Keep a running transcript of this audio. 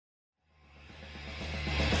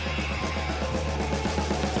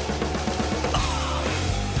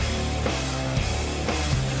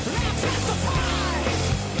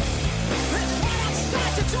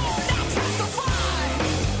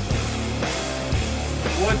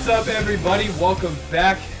What's up, everybody? Welcome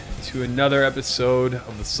back to another episode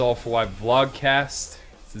of the Solve for Why vlogcast.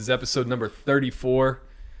 This is episode number 34.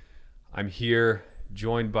 I'm here,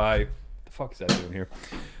 joined by... What the fuck is that doing here?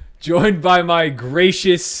 Joined by my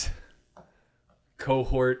gracious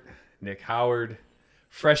cohort, Nick Howard,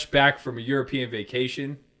 fresh back from a European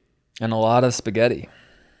vacation. And a lot of spaghetti.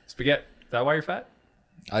 Spaghetti? Is that why you're fat?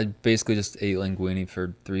 I basically just ate linguine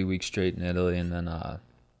for 3 weeks straight in Italy, and then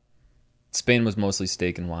Spain was mostly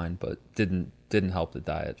steak and wine, but didn't help the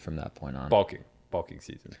diet from that point on. Bulking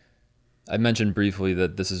season. I mentioned briefly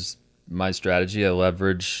that this is my strategy. I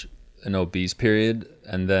leverage an obese period,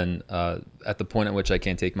 and then at the point at which I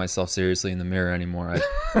can't take myself seriously in the mirror anymore,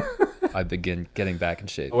 I begin getting back in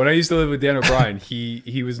shape. When I used to live with Dan O'Brien,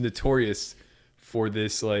 he was notorious for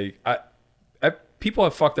this. Like, people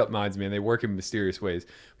have fucked up minds, man. They work in mysterious ways.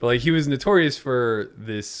 But like, he was notorious for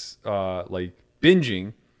this, like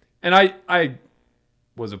binging, and I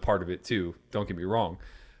was a part of it too. Don't get me wrong.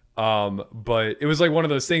 But it was like one of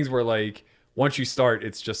those things where like once you start,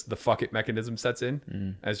 it's just the fuck it mechanism sets in.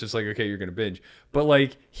 And it's just like, okay, you're gonna binge. But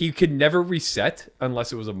like he could never reset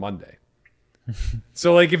unless it was a Monday.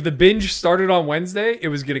 So like if the binge started on Wednesday, it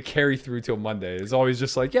was gonna carry through till Monday. It's always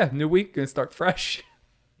just like, yeah, new week, gonna start fresh.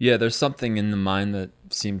 Yeah, there's something in the mind that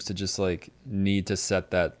seems to just like need to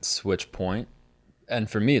set that switch point. And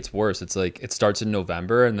for me, it's worse. It's like it starts in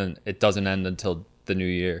November and then it doesn't end until the new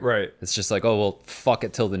year. Right. It's just like, oh, well, fuck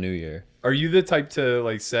it till the new year. Are you the type to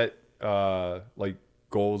like set like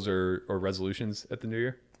goals or resolutions at the new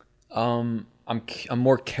year? I'm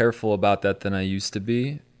more careful about that than I used to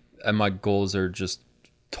be. And my goals are just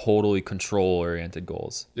totally control-oriented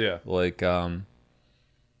goals. Yeah.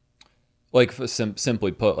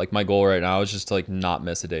 Simply put, like my goal right now is just to like not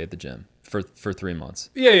miss a day at the gym for 3 months.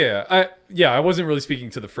 I wasn't really speaking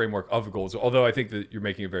to the framework of goals, although I think that you're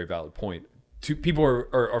making a very valid point. People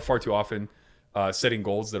are far too often setting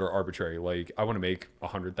goals that are arbitrary. Like, I want to make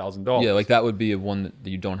 $100,000. Yeah, like that would be one that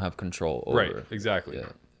you don't have control over. Right, exactly. Yeah.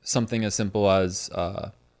 Something as simple as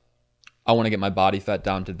I want to get my body fat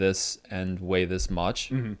down to this and weigh this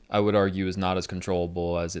much, I would argue is not as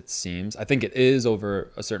controllable as it seems. I think it is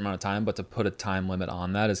over a certain amount of time, but to put a time limit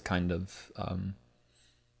on that is kind of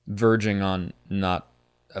verging on not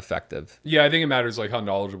effective. Yeah, I think it matters like how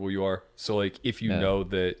knowledgeable you are. So like if you know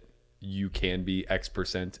that you can be X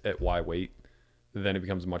percent at Y weight, then it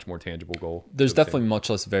becomes a much more tangible goal. There's definitely much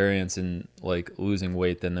less variance in like losing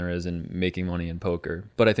weight than there is in making money in poker.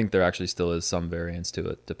 But I think there actually still is some variance to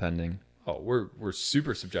it depending. Oh, we're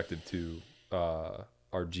super subjected to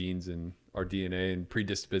our genes and our DNA and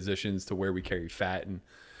predispositions to where we carry fat and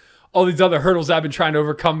all these other hurdles I've been trying to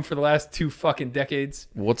overcome for the last 2 fucking decades.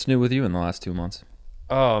 What's new with you in the last 2 months?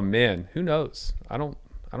 Oh man, who knows? I don't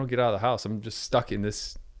get out of the house. I'm just stuck in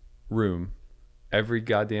this room every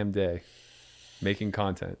goddamn day making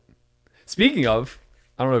content. Speaking of,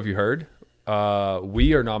 I don't know if you heard,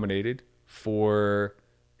 we are nominated for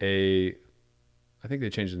I think they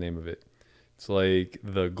changed the name of it. It's like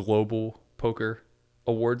the Global Poker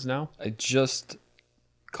Awards now. I just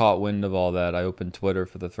caught wind of all that. I opened Twitter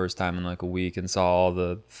for the first time in like a week and saw all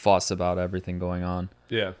the fuss about everything going on.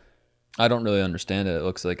 Yeah. I don't really understand it. It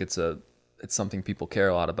looks like it's something people care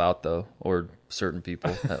a lot about though, or certain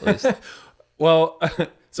people at least. Well,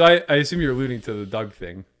 so I assume you're alluding to the Doug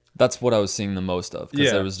thing. That's what I was seeing the most of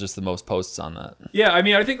because there was just the most posts on that. Yeah, I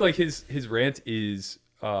mean, I think like his rant is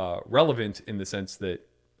relevant in the sense that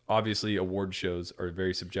obviously award shows are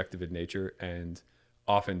very subjective in nature and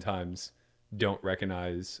oftentimes don't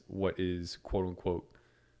recognize what is quote unquote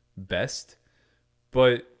best.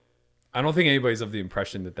 But I don't think anybody's of the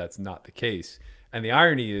impression that that's not the case. And the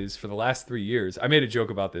irony is for the last 3 years, I made a joke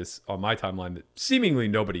about this on my timeline that seemingly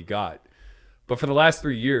nobody got. But for the last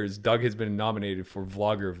 3 years, Doug has been nominated for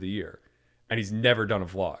Vlogger of the Year and he's never done a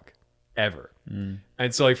vlog ever.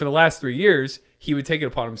 And so like for the last 3 years, he would take it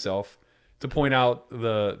upon himself to point out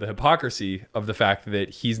the hypocrisy of the fact that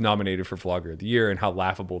he's nominated for Vlogger of the Year and how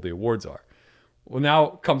laughable the awards are. Well, now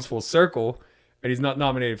comes full circle and he's not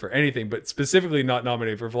nominated for anything, but specifically not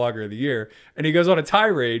nominated for Vlogger of the Year. And he goes on a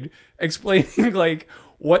tirade explaining like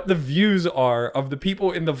what the views are of the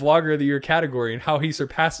people in the Vlogger of the Year category and how he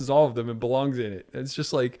surpasses all of them and belongs in it. And it's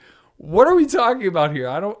just like, what are we talking about here?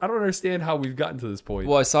 I don't understand how we've gotten to this point.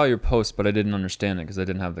 Well, I saw your post, but I didn't understand it because I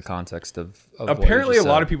didn't have the context of apparently a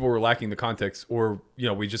lot of people were lacking the context, or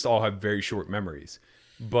we just all have very short memories.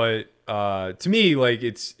 But to me, like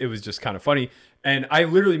it was just kind of funny, and I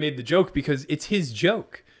literally made the joke because it's his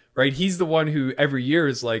joke. right? He's the one who every year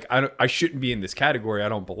is like, I shouldn't be in this category. I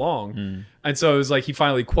don't belong. And so it was like he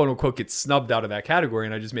finally, quote unquote, gets snubbed out of that category.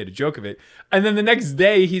 And I just made a joke of it. And then the next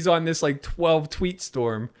day, he's on this like 12 tweet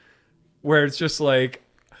storm where it's just like,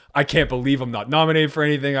 I can't believe I'm not nominated for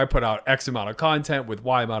anything. I put out X amount of content with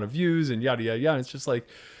Y amount of views and yada, yada, yada. And it's just like,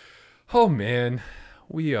 oh man,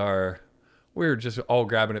 we're just all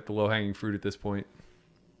grabbing at the low hanging fruit at this point.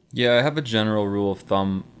 Yeah, I have a general rule of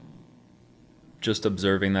thumb just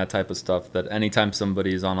observing that type of stuff, that anytime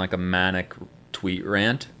somebody is on like a manic tweet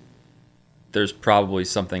rant, there's probably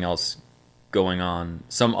something else going on,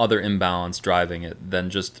 some other imbalance driving it than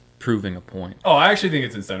just proving a point. Oh, I actually think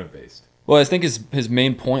it's incentive based. Well, I think his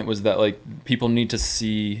main point was that like people need to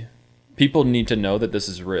know that this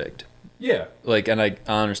is rigged. Yeah. Like, and I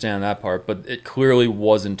understand that part, but it clearly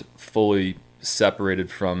wasn't fully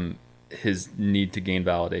separated from his need to gain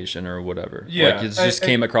validation or whatever. Yeah. Like, it just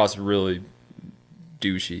came across really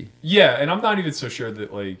douchey. Yeah, and I'm not even so sure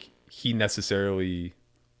that like he necessarily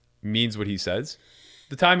means what he says.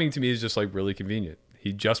 The timing to me is just like really convenient.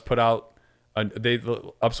 He just put out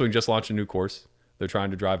Upswing just launched a new course. They're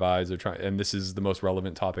trying to drive eyes. And this is the most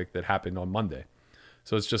relevant topic that happened on Monday.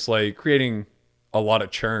 So it's just like creating a lot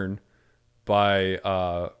of churn by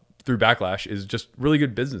through backlash is just really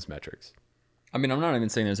good business metrics. I mean, I'm not even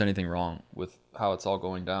saying there's anything wrong with how it's all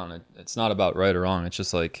going down. It's not about right or wrong. It's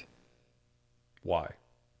just like, why?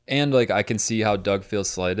 And like, I can see how Doug feels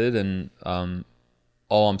slighted, and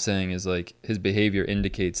all I'm saying is like his behavior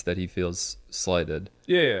indicates that he feels slighted.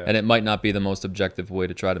 Yeah. And it might not be the most objective way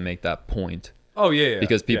to try to make that point. Oh yeah.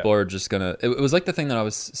 Because people are just gonna. It was like the thing that I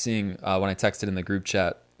was seeing when I texted in the group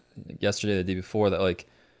chat yesterday, the day before, that like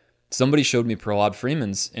somebody showed me Prahlad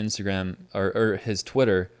Freeman's Instagram or his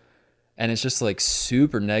Twitter, and it's just like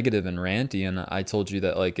super negative and ranty. And I told you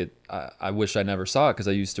that like I wish I never saw it, because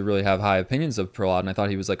I used to really have high opinions of Prahlad, and I thought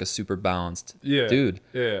he was like a super balanced dude.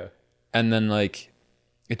 Yeah. And then like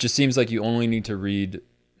it just seems like you only need to read,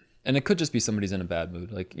 and it could just be somebody's in a bad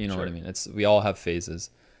mood, like, you know what I mean. We all have phases,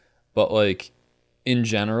 but like in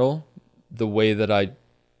general, the way that I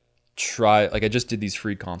try, like I just did these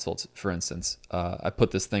free consults, for instance. I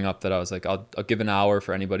put this thing up that I was like, I'll give an hour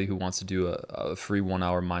for anybody who wants to do a free 1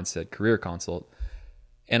 hour mindset career consult.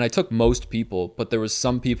 And I took most people, but there was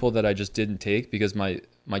some people that I just didn't take, because my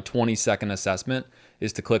 20-second assessment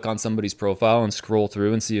is to click on somebody's profile and scroll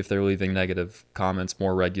through and see if they're leaving negative comments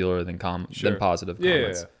more regular than positive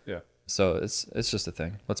comments. Yeah. So it's just a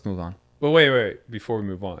thing. Let's move on. But wait, before we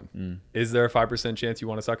move on, is there a 5% chance you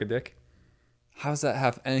want to suck a dick? How does that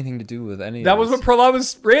have anything to do with any That of was this? what Prahlad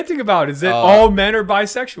was ranting about, is that all men are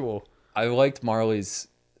bisexual. I liked Marley's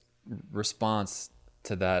response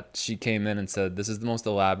to that. She came in and said, "This is the most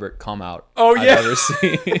elaborate come out I've ever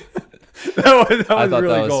seen." that was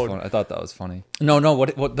really gold. Funny. I thought that was funny. No,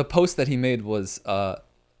 what the post that he made was,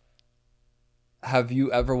 have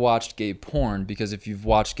you ever watched gay porn? Because if you've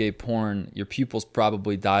watched gay porn, your pupils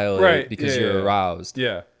probably dilate because you're aroused.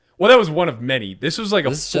 Yeah. Well, that was one of many. This was like a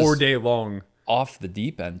 4-day long off the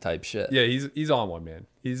deep end type shit. Yeah, he's on one, man.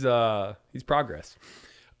 He's progress.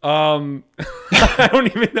 I don't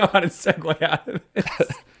even know how to segue out of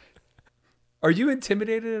this. Are you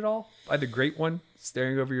intimidated at all by the great one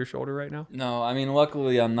staring over your shoulder right now? No, I mean,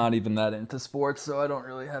 luckily I'm not even that into sports, so I don't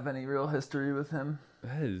really have any real history with him.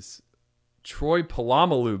 That is Troy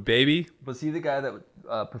Polamalu, baby. Was he the guy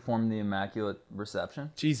that performed the Immaculate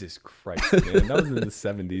Reception? Jesus Christ, man. That was in the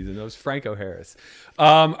 70s, and that was Franco Harris.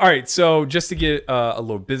 All right, so just to get a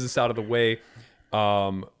little business out of the way,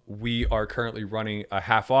 we are currently running a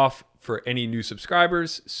half off for any new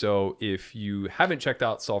subscribers. So if you haven't checked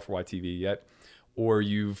out Solve for Why TV yet, or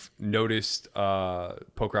you've noticed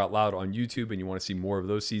Poker Out Loud on YouTube and you want to see more of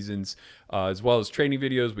those seasons, as well as training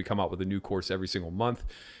videos, we come out with a new course every single month.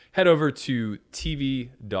 Head over to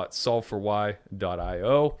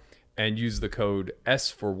tv.solveforwhy.io and use the code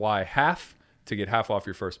S4Y half to get half off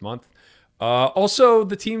your first month. Also,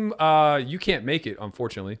 the team, you can't make it,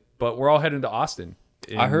 unfortunately, but we're all heading to Austin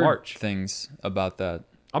in March. I heard things about that.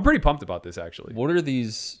 I'm pretty pumped about this, actually. What are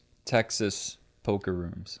these Texas poker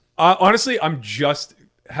rooms? Honestly, I'm just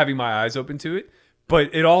having my eyes open to it,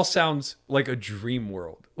 but it all sounds like a dream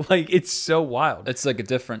world. Like, it's so wild. It's like a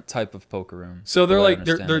different type of poker room. So they're like,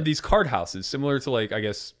 they're these card houses, similar to like, I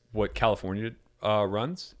guess, what California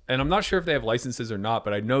runs. And I'm not sure if they have licenses or not,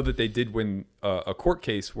 but I know that they did win a court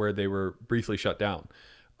case where they were briefly shut down.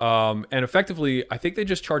 And effectively, I think they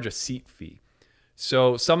just charge a seat fee.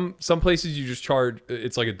 So some places you just charge,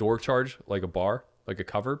 it's like a door charge, like a bar, like a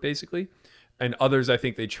cover, basically. And others, I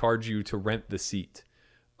think they charge you to rent the seat.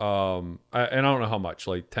 And I don't know how much,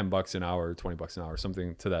 like $10 an hour, $20 an hour,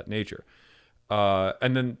 something to that nature.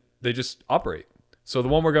 and then they just operate. So the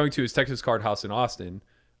one we're going to is Texas Card House in Austin.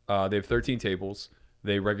 They have 13 tables.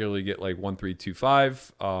 They regularly get like 1, 3, 2,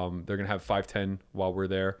 5. They're gonna have 5, 10 while we're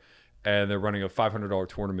there, and they're running a $500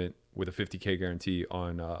 tournament with a $50K guarantee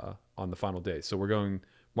on the final day. So we're going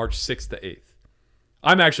March 6th to 8th.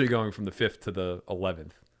 I'm actually going from the 5th to the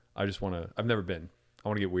 11th. I just want to. I've never been. I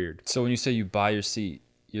want to get weird. So when you say you buy your seat,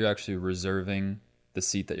 you're actually reserving the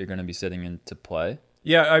seat that you're going to be sitting in to play?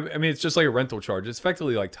 Yeah, I mean it's just like a rental charge. It's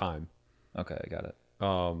effectively like time. Okay, I got it.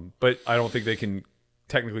 But I don't think they can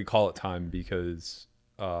technically call it time because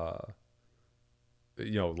like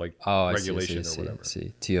regulation or whatever. I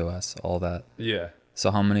see. TOS, all that. Yeah. So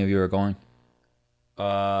how many of you are going?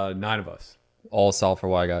 9 of us. All Sal for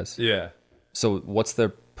Y guys. Yeah. So what's their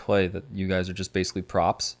play that you guys are just basically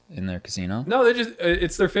props in their casino? No, they just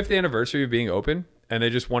it's their 5th anniversary of being open, and they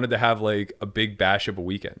just wanted to have like a big bash of a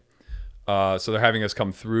weekend. So they're having us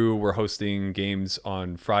come through. We're hosting games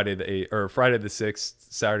on Friday the 8th or Friday the 6th,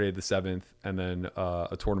 Saturday the 7th, and then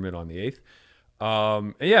a tournament on the 8th.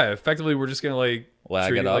 And yeah, effectively we're just gonna like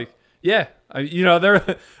lag it up. Like, yeah, they're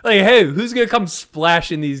like, hey, who's gonna come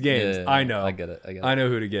splash in these games? Yeah, I know, I get it. I know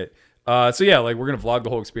who to get. So yeah, like we're gonna vlog the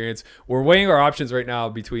whole experience. We're weighing our options right now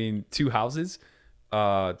between 2 houses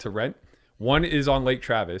to rent. One is on Lake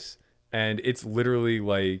Travis, and it's literally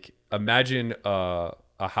like imagine a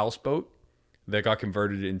houseboat that got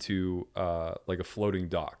converted into like a floating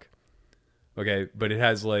dock. Okay, but it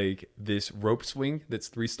has like this rope swing that's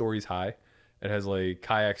 3 stories high. It has like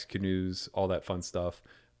kayaks, canoes, all that fun stuff.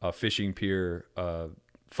 Fishing pier,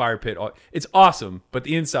 fire pit. It's awesome, but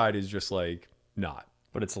the inside is just like not.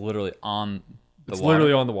 But it's literally on the It's water.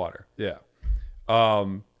 literally on the water. Yeah.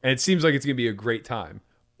 And it seems like it's going to be a great time.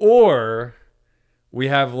 Or we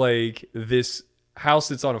have like this house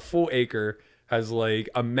that's on a full acre, has like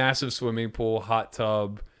a massive swimming pool, hot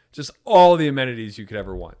tub, just all the amenities you could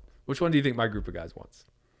ever want. Which one do you think my group of guys wants?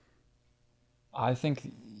 I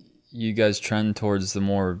think you guys trend towards the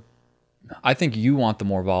more... I think you want the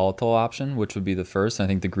more volatile option, which would be the first. I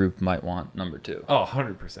think the group might want number 2. Oh,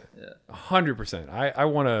 100%. Yeah. 100%. I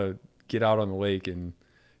want to get out on the lake and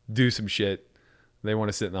do some shit. They want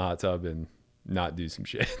to sit in the hot tub and not do some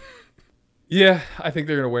shit. Yeah, I think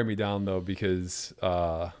they're going to wear me down, though, because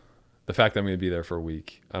the fact that I'm going to be there for a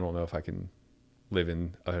week, I don't know if I can live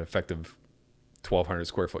in an effective 1,200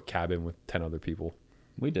 square foot cabin with 10 other people.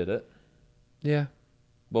 We did it. Yeah.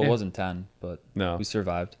 Well, Yeah. it wasn't 10, but No. we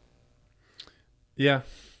survived. Yeah.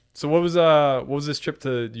 So what was this trip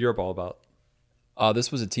to Europe all about?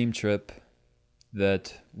 This was a team trip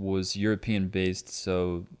that was European based.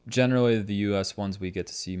 So generally the US ones, we get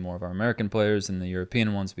to see more of our American players, and the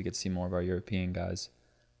European ones, we get to see more of our European guys.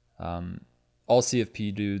 All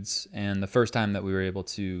CFP dudes. And the first time that we were able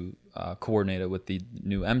to coordinate it with the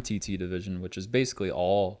new MTT division, which is basically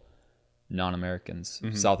all non-Americans,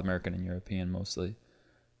 South American and European mostly.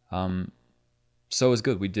 So it was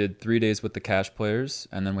good. We did 3 days with the cash players,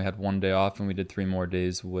 and then we had 1 day off, and we did 3 more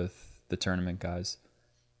days with the tournament guys.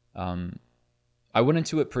 I went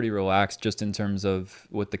into it pretty relaxed, just in terms of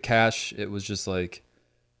with the cash, it was just like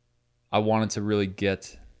I wanted to really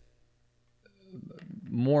get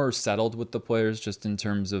more settled with the players, just in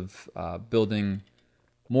terms of building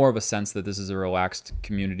more of a sense that this is a relaxed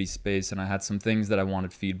community space. And I had some things that I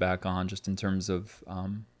wanted feedback on, just in terms of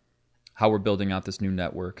how we're building out this new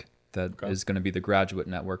network that is going to be the graduate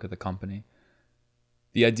network of the company.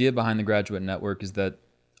 The idea behind the graduate network is that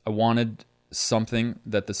I wanted something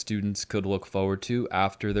that the students could look forward to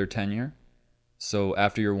after their tenure. So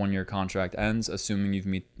after your 1-year contract ends, assuming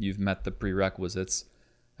you've met the prerequisites,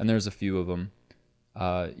 and there's a few of them,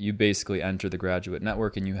 you basically enter the graduate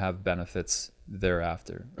network and you have benefits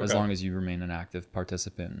thereafter, as long as you remain an active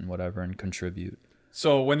participant and whatever and contribute.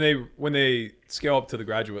 So when they scale up to the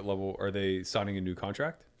graduate level, are they signing a new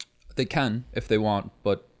contract? They can if they want,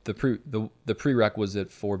 but the prerequisite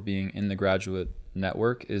for being in the graduate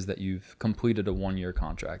network is that you've completed a 1-year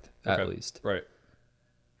contract at least. Right.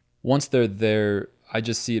 Once they're there, I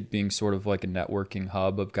just see it being sort of like a networking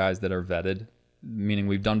hub of guys that are vetted, meaning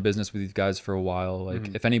we've done business with these guys for a while.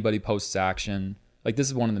 Like if anybody posts action, like this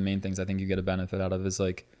is one of the main things I think you get a benefit out of, is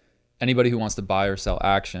like anybody who wants to buy or sell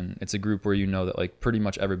action, it's a group where you know that like pretty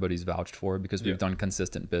much everybody's vouched for, because we've done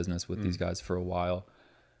consistent business with these guys for a while.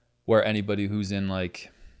 Where anybody who's in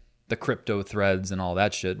like the crypto threads and all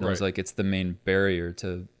that shit knows like it's the main barrier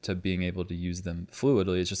to being able to use them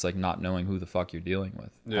fluidly. It's just like not knowing who the fuck you're dealing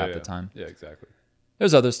with at the time. Yeah, exactly.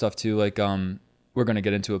 There's other stuff too, like we're going to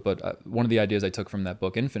get into it, but one of the ideas I took from that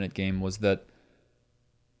book, Infinite Game, was that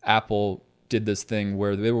Apple did this thing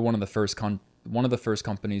where they were one of the first one of the first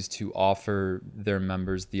companies to offer their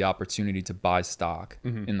members the opportunity to buy stock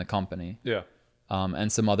in the company. Yeah.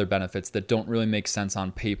 And some other benefits that don't really make sense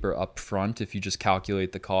on paper up front if you just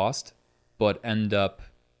calculate the cost, but end up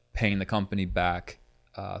paying the company back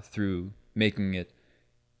through making it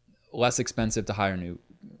less expensive to hire new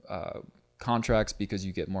contracts because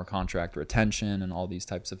you get more contract retention and all these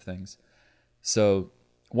types of things. So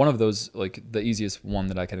one of those, like the easiest one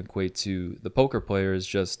that I can equate to the poker player is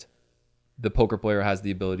just the poker player has the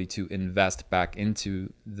ability to invest back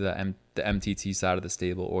into the MTT side of the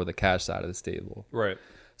stable or the cash side of the stable. Right.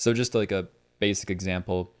 So just like a basic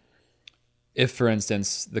example, if for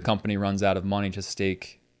instance the company runs out of money to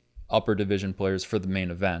stake upper division players for the main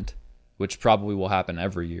event, which probably will happen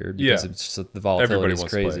every year because it's just, the volatility is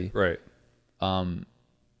crazy. Right.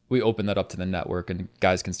 We open that up to the network and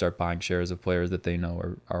guys can start buying shares of players that they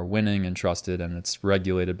know are winning and trusted, and it's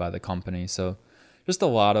regulated by the company. So just a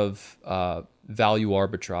lot of value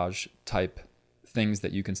arbitrage type things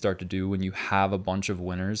that you can start to do when you have a bunch of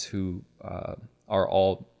winners who are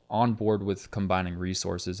all on board with combining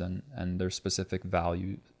resources and their specific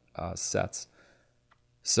value sets.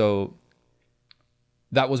 So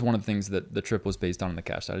that was one of the things that the trip was based on in the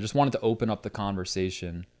cash side. I just wanted to open up the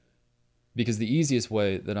conversation because the easiest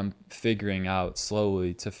way that I'm figuring out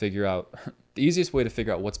slowly to figure out the easiest way to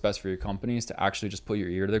figure out what's best for your company is to actually just put your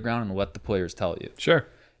ear to the ground and let the players tell you. Sure.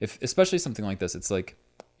 If especially something like this, it's like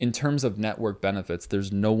in terms of network benefits,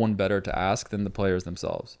 there's no one better to ask than the players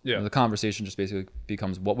themselves. Yeah. And the conversation just basically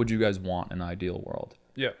becomes, what would you guys want in an ideal world?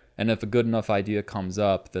 Yeah. And if a good enough idea comes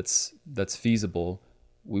up that's feasible,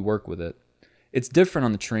 we work with it. It's different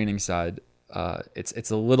on the training side.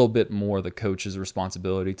 It's a little bit more the coach's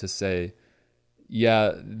responsibility to say,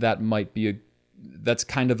 yeah, that's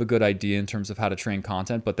kind of a good idea in terms of how to train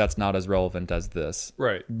content, but that's not as relevant as this.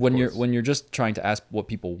 Right. When you're just trying to ask what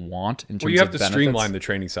people want in terms of you have to benefits, streamline the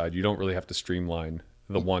training side. You don't really have to streamline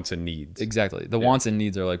the wants and needs. Exactly. The wants and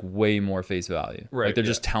needs are like way more face value. Right. Like they're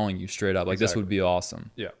just telling you straight up, like this would be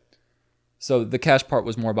awesome. Yeah. So the cash part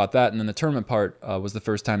was more about that, and then the tournament part was the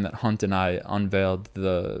first time that Hunt and I unveiled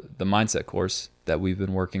the mindset course that we've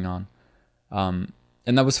been working on.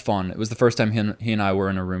 And that was fun. It was the first time he and I were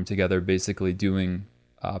in a room together, basically doing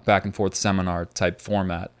back and forth seminar type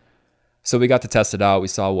format. So we got to test it out. We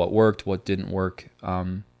saw what worked, what didn't work.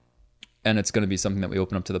 And it's going to be something that we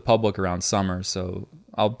open up to the public around summer. So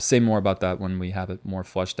I'll say more about that when we have it more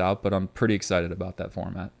fleshed out, but I'm pretty excited about that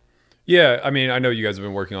format. Yeah. I mean, I know you guys have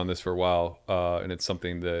been working on this for a while, and it's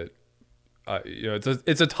something that,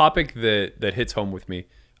 it's a topic that hits home with me.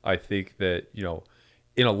 I think that,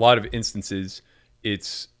 in a lot of instances,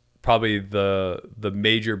 it's probably the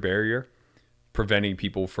major barrier preventing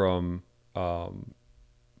people from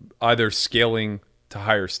either scaling to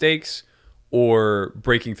higher stakes or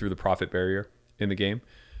breaking through the profit barrier in the game.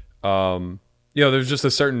 There's just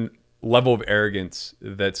a certain level of arrogance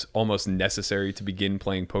that's almost necessary to begin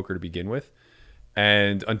playing poker to begin with.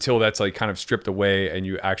 And until that's like kind of stripped away and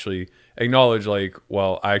you actually acknowledge like,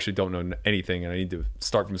 well, I actually don't know anything and I need to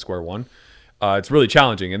start from square one. It's really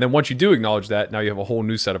challenging. And then once you do acknowledge that, now you have a whole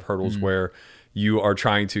new set of hurdles where you are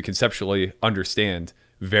trying to conceptually understand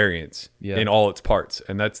variance in all its parts.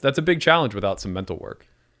 And that's a big challenge without some mental work.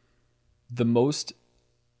 The most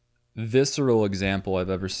visceral example I've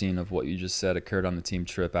ever seen of what you just said occurred on the team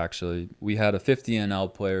trip, actually. We had a 50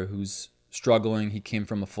 NL player who's struggling. He came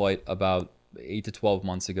from a flight about 8 to 12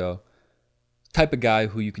 months ago. Type of guy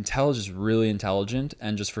who you can tell is just really intelligent,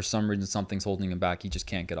 and just for some reason something's holding him back. He just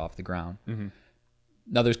can't get off the ground. Mm-hmm.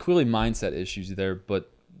 Now there's clearly mindset issues there,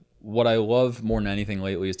 but what I love more than anything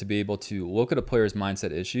lately is to be able to look at a player's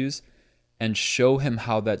mindset issues and show him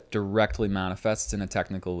how that directly manifests in a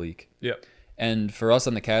technical leak. Yeah. And for us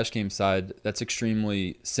on the cash game side, that's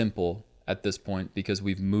extremely simple at this point because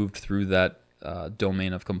we've moved through that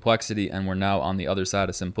domain of complexity and we're now on the other side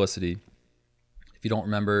of simplicity. If you don't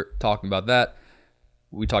remember talking about that,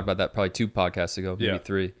 we talked about that probably 2 podcasts ago, maybe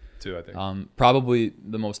 3. 2, I think. Probably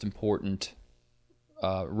the most important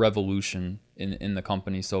revolution in the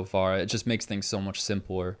company so far. It just makes things so much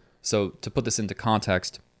simpler. So to put this into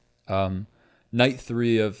context, night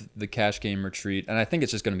 3 of the cash game retreat, and I think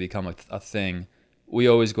it's just going to become a thing, we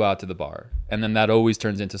always go out to the bar. And then that always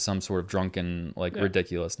turns into some sort of drunken,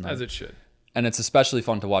 ridiculous night. As it should. And it's especially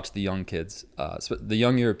fun to watch the young kids. So the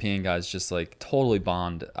young European guys just like totally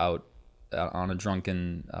bond out on a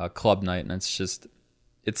drunken club night. And it's just,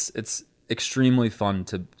 it's extremely fun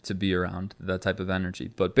to be around that type of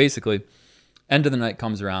energy. But basically, end of the night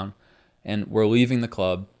comes around and we're leaving the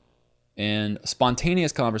club. And a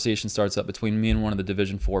spontaneous conversation starts up between me and one of the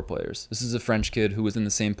Division 4 players. This is a French kid who was in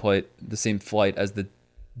the same flight as the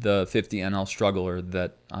the 50 NL struggler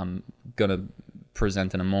that I'm gonna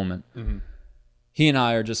present in a moment. He and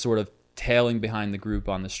I are just sort of tailing behind the group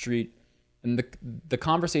on the street, and the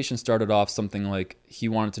conversation started off something like he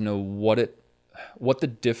wanted to know what the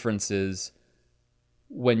difference is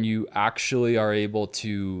when you actually are able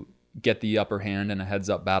to get the upper hand in a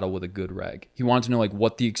heads-up battle with a good reg. He wanted to know like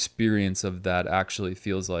what the experience of that actually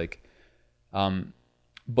feels like.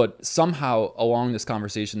 But somehow along this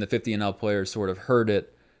conversation, the 50 NL player sort of heard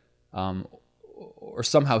it, or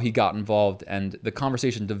somehow he got involved, and the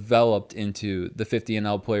conversation developed into the 50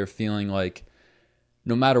 NL player feeling like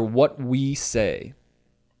no matter what we say,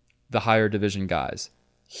 the higher division guys,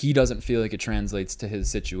 he doesn't feel like it translates to his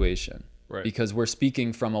situation. Right. Because we're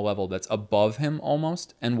speaking from a level that's above him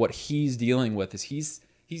almost, and what he's dealing with is he's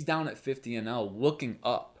down at 50 NL looking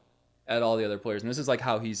up at all the other players, and this is like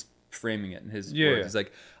how he's framing it in his words. He's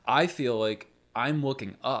like, I feel like I'm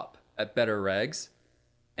looking up at better regs,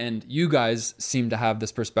 and you guys seem to have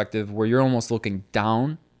this perspective where you're almost looking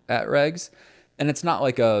down at regs, and it's not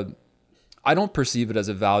like I don't perceive it as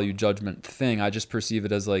a value judgment thing. I just perceive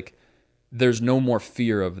it as like there's no more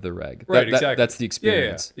fear of the reg. Right, exactly. That's the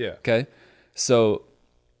experience. Yeah. Okay? So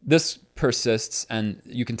this persists, and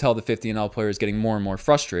you can tell the 50 NL player is getting more and more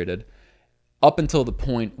frustrated up until the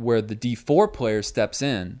point where the D4 player steps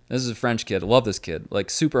in. This is a French kid. I love this kid. Like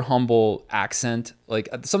super humble accent. Like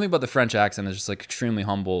something about the French accent is just like extremely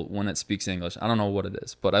humble when it speaks English. I don't know what it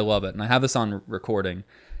is, but I love it. And I have this on recording.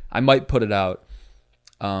 I might put it out.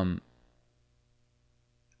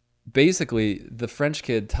 Basically, the French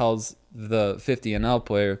kid tells the 50 NL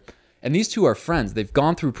player, and these two are friends. They've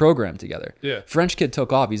gone through program together. Yeah. French kid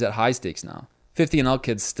took off. He's at high stakes now. 50 NL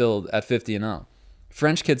kid's still at 50 NL.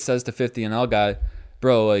 French kid says to 50 NL guy,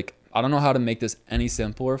 bro, like, I don't know how to make this any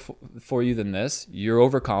simpler for you than this. You're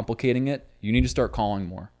overcomplicating it. You need to start calling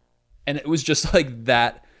more. And it was just like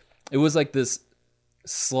that. It was like this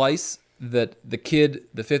slice that the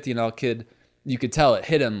 50 NL kid, you could tell it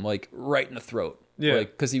hit him like right in the throat. Yeah.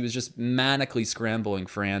 Like, because he was just manically scrambling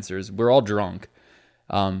for answers. We're all drunk.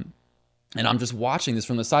 And I'm just watching this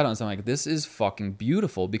from the sidelines. I'm like, this is fucking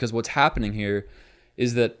beautiful, because what's happening here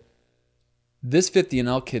is that this 50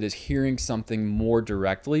 NL kid is hearing something more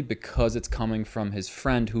directly because it's coming from his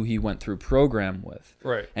friend who he went through program with.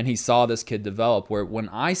 Right. And he saw this kid develop, where when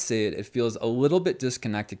I say it, it feels a little bit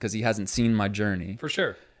disconnected because he hasn't seen my journey. For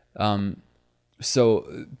sure.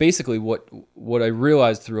 So basically what I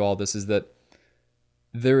realized through all this is that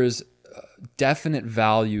there is definite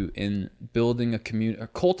value in building a community, or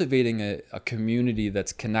cultivating a community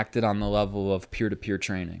that's connected on the level of peer-to-peer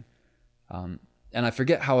training. And I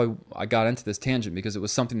forget how I got into this tangent, because it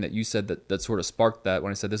was something that you said that sort of sparked that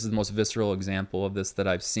when I said this is the most visceral example of this that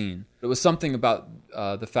I've seen. It was something about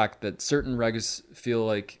the fact that certain regs feel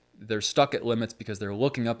like they're stuck at limits because they're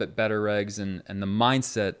looking up at better regs, and the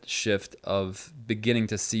mindset shift of beginning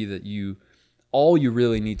to see that all you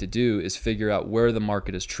really need to do is figure out where the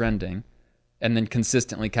market is trending and then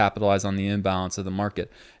consistently capitalize on the imbalance of the market.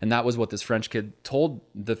 And that was what this French kid told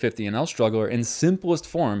the 50 NL struggler in simplest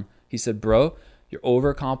form. He said, bro, you're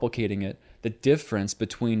overcomplicating it. The difference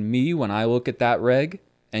between me when I look at that reg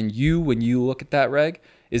and you when you look at that reg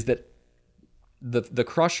is that the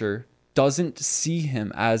crusher doesn't see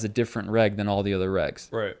him as a different reg than all the other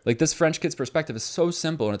regs. Right. Like, this French kid's perspective is so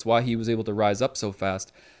simple, and it's why he was able to rise up so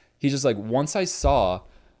fast. He's just like, once I saw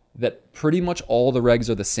that pretty much all the regs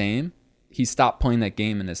are the same, he stopped playing that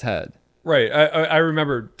game in his head. Right. I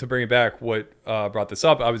remember, to bring it back, what brought this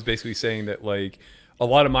up. I was basically saying that like a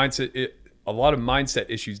lot of mindset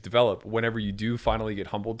issues develop whenever you do finally get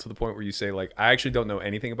humbled to the point where you say like, I actually don't know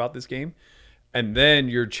anything about this game, and then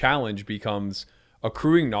your challenge becomes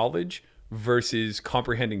accruing knowledge versus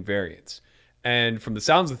comprehending variance. And from the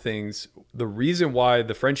sounds of things, the reason why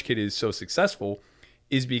the French kid is so successful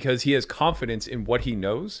is because he has confidence in what he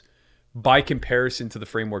knows by comparison to the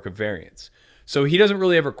framework of variance. So he doesn't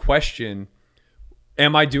really ever question,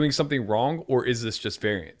 am I doing something wrong, or is this just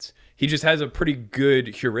variance? He just has a pretty good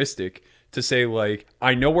heuristic to say like,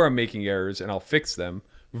 I know where I'm making errors and I'll fix them,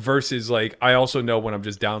 versus like, I also know when I'm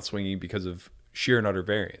just downswinging because of sheer and utter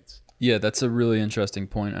variance. Yeah, that's a really interesting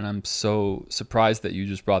point, and I'm so surprised that you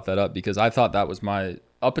just brought that up, because I thought that was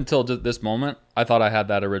up until this moment, I thought I had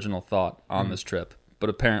that original thought on this trip. But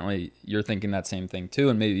apparently you're thinking that same thing too,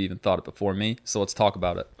 and maybe even thought it before me. So let's talk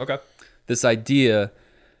about it. Okay. This idea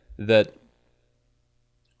that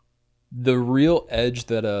the real edge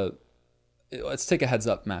that let's take a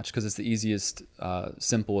heads-up match, because it's the easiest,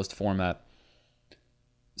 simplest format.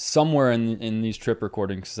 Somewhere in these trip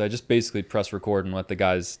recordings, because I just basically press record and let the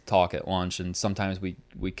guys talk at lunch, and sometimes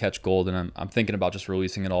we catch gold, and I'm thinking about just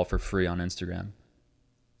releasing it all for free on Instagram.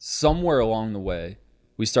 somewhere along the way,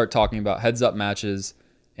 we start talking about heads up matches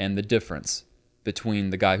and the difference between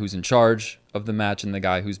the guy who's in charge of the match and the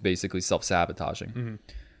guy who's basically self-sabotaging. Mm-hmm.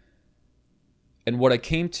 And what I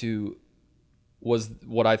came to was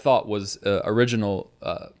what I thought was original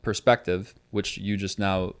perspective, which you just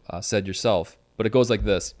now said yourself. But it goes like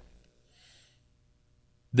this.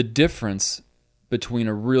 The difference between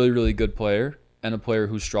a really, really good player and a player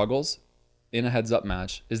who struggles in a heads-up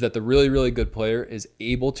match is that the really, really good player is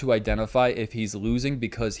able to identify if he's losing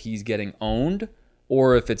because he's getting owned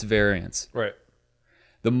or if it's variance. Right.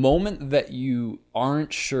 The moment that you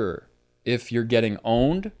aren't sure if you're getting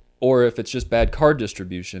owned or if it's just bad card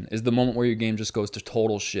distribution is the moment where your game just goes to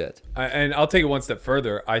total shit. And I'll take it one step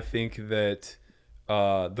further. I think that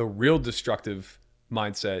the real destructive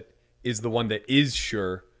mindset is the one that is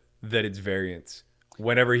sure that it's variance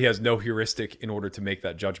whenever he has no heuristic in order to make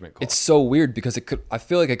that judgment call. It's so weird because I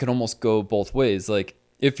feel like it could almost go both ways. Like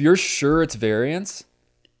if you're sure it's variance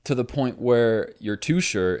to the point where you're too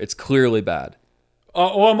sure, it's clearly bad.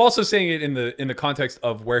 Well, I'm also saying it in the context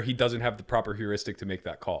of where he doesn't have the proper heuristic to make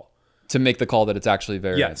that call. To make the call that it's actually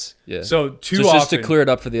variance. Yes. Yeah. So just to clear it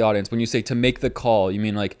up for the audience, when you say to make the call, you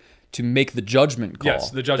mean like to make the judgment call.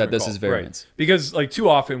 Yes, the judgment that this call, is variance. right. Because like too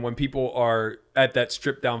often when people are at that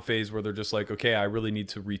stripped down phase where they're just like, okay, I really need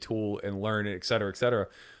to retool and learn, et cetera,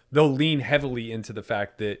 they'll lean heavily into the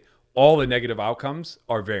fact that all the negative outcomes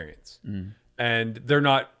are variance. And they're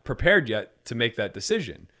not prepared yet to make that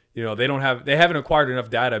decision. You know, they haven't acquired enough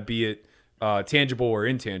data, be it tangible or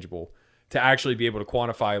intangible, to actually be able to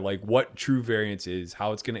quantify like what true variance is,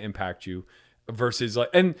 how it's going to impact you versus like,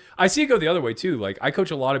 and I see it go the other way too. Like I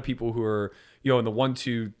coach a lot of people who are, you know, in the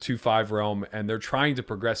 1-2, 2-5 realm, and they're trying to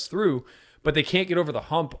progress through, but they can't get over the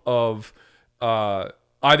hump of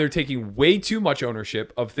either taking way too much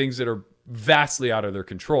ownership of things that are vastly out of their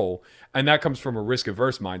control. And that comes from a risk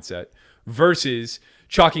averse mindset versus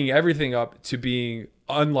chalking everything up to being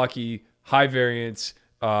unlucky, high variance,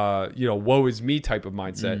 woe is me type of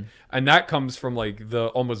mindset. And that comes from like the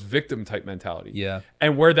almost victim type mentality. Yeah.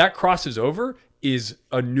 And where that crosses over is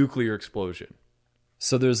a nuclear explosion.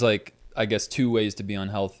 So there's like, I guess, two ways to be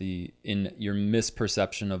unhealthy in your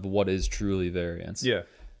misperception of what is truly variance. Yeah.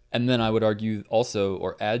 And then I would argue also,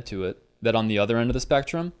 or add to it, that on the other end of the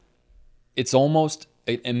spectrum, it's almost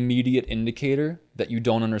an immediate indicator that you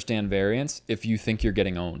don't understand variance if you think you're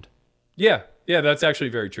getting owned. Yeah. Yeah, that's actually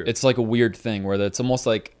very true. It's like a weird thing where it's almost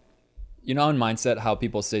like, you know, in mindset, how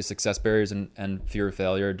people say success barriers and fear of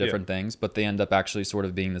failure are different things, but they end up actually sort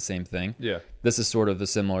of being the same thing. Yeah. This is sort of a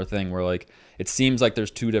similar thing where like, it seems like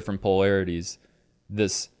there's two different polarities.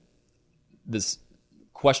 This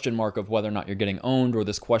question mark of whether or not you're getting owned, or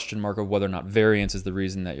this question mark of whether or not variance is the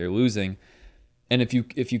reason that you're losing. And if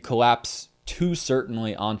you collapse too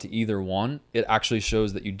certainly onto either one, it actually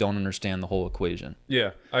shows that you don't understand the whole equation.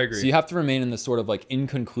 Yeah, I agree. So you have to remain in this sort of like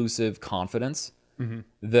inconclusive confidence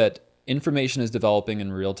that information is developing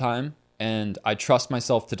in real time, and I trust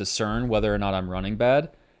myself to discern whether or not I'm running bad,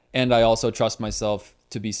 and I also trust myself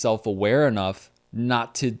to be self-aware enough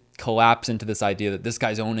not to collapse into this idea that this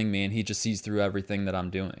guy's owning me and he just sees through everything that I'm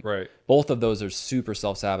doing. Right. Both of those are super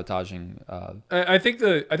self-sabotaging. I think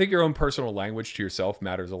your own personal language to yourself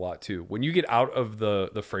matters a lot too. When you get out of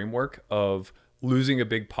the framework of losing a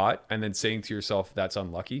big pot and then saying to yourself that's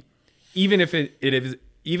unlucky, even if it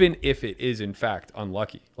is in fact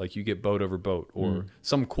unlucky, like you get boat over boat or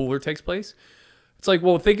some cooler takes place, it's like,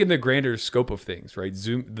 well, think in the grander scope of things, right?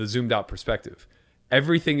 The zoomed out perspective.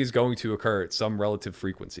 Everything is going to occur at some relative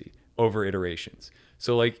frequency over iterations.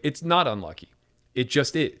 So like, it's not unlucky. It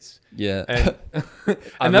just is. Yeah.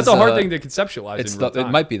 And that's a hard thing to conceptualize in real time. It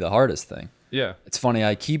might be the hardest thing. Yeah. It's funny.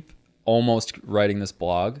 I keep almost writing this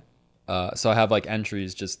blog. So I have like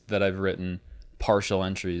entries just that I've written, partial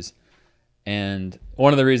entries. And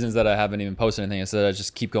one of the reasons that I haven't even posted anything is that I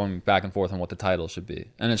just keep going back and forth on what the title should be.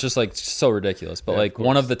 And it's just like so ridiculous. But like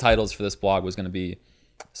one of the titles for this blog was going to be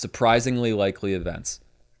surprisingly likely events.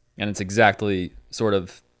 And it's exactly sort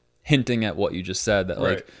of hinting at what you just said, that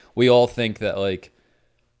like we all think that like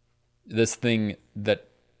this thing that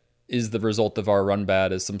is the result of our run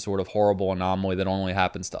bad is some sort of horrible anomaly that only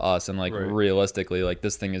happens to us, and like realistically like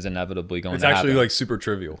this thing is inevitably going to happen. It's actually like super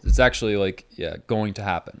trivial. It's actually like going to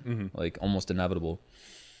happen. Like almost inevitable.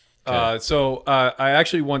 Okay. So I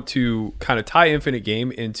actually want to kind of tie Infinite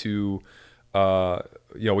Game into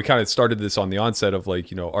we kind of started this on the onset of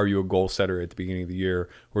like, are you a goal setter at the beginning of the year,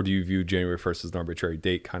 or do you view January 1st as an arbitrary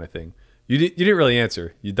date kind of thing? You didn't really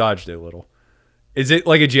answer. You dodged it a little. Is it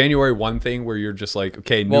like a January 1 thing where you're just like,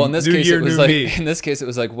 okay, Well, in this new case, year, it was new like me? in this case, it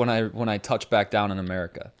was like when I touch back down in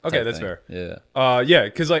America. Okay, type that's thing. fair. Yeah. Yeah,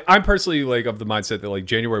 because like I'm personally like of the mindset that like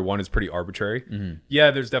January 1 is pretty arbitrary.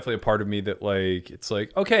 Yeah, there's definitely a part of me that like it's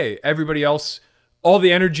like, okay, everybody else, all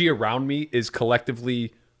the energy around me is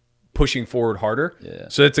collectively pushing forward harder. Yeah.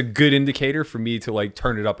 So it's a good indicator for me to like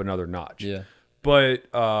turn it up another notch. Yeah. But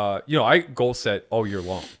I goal set all year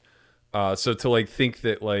long. So to like think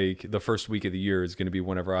that like the first week of the year is going to be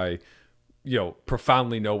whenever I,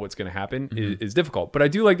 profoundly know what's going to happen is difficult. But I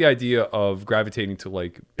do like the idea of gravitating to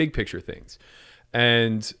like big picture things.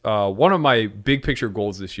 And one of my big picture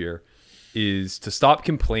goals this year is to stop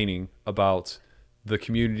complaining about the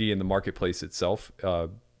community and the marketplace itself,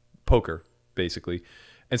 poker basically,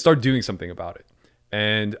 and start doing something about it.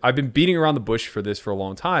 And I've been beating around the bush for this for a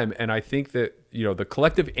long time. And I think that, the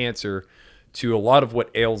collective answer to a lot of what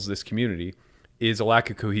ails this community is a lack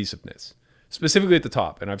of cohesiveness, specifically at the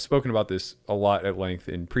top. And I've spoken about this a lot at length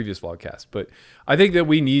in previous vlogcasts, but I think that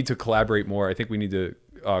we need to collaborate more. I think we need to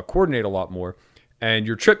coordinate a lot more. And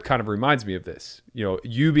your trip kind of reminds me of this,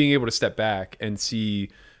 you being able to step back and see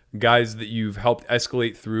guys that you've helped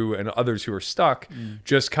escalate through and others who are stuck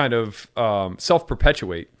just kind of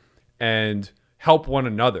self-perpetuate and help one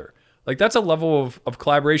another. Like that's a level of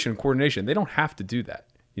collaboration and coordination. They don't have to do that.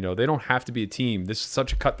 They don't have to be a team. This is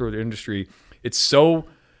such a cutthroat industry. It's so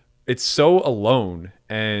alone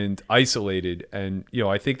and isolated. And,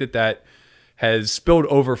 I think that has spilled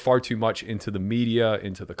over far too much into the media,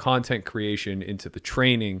 into the content creation, into the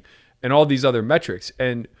training, and all these other metrics.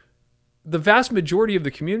 And the vast majority of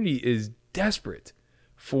the community is desperate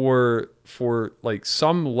for like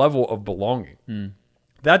some level of belonging.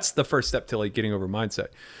 That's the first step to like getting over mindset.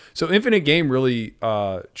 So Infinite Game really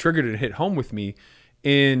triggered and hit home with me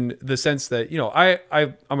in the sense that,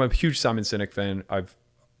 I'm a huge Simon Sinek fan. I've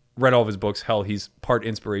read all of his books. Hell, he's part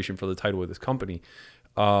inspiration for the title of this company.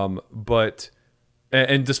 But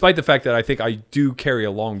despite the fact that I think I do carry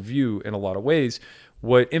a long view in a lot of ways,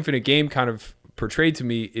 what Infinite Game kind of portrayed to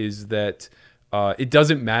me is that it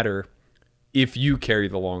doesn't matter if you carry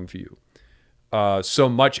the long view so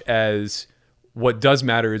much as what does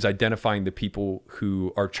matter is identifying the people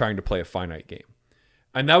who are trying to play a finite game.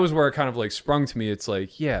 And that was where it kind of like sprung to me. It's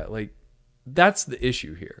like, yeah, like that's the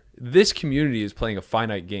issue here. This community is playing a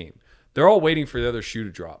finite game. They're all waiting for the other shoe to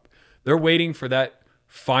drop. They're waiting for that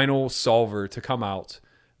final solver to come out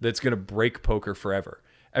that's going to break poker forever.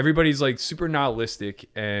 Everybody's like super nihilistic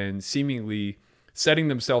and seemingly setting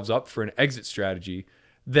themselves up for an exit strategy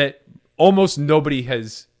that almost nobody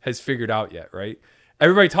has figured out yet, right?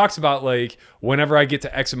 Everybody talks about like, whenever I get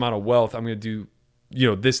to X amount of wealth, I'm going to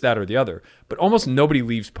do, this, that, or the other. But almost nobody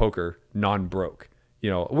leaves poker non-broke.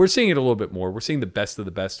 We're seeing it a little bit more. We're seeing the best of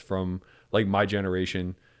the best from like my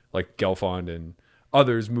generation, like Gelfond and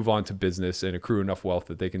others move on to business and accrue enough wealth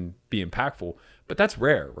that they can be impactful. But that's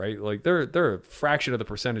rare, right? Like they're a fraction of the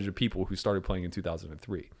percentage of people who started playing in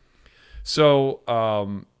 2003. So,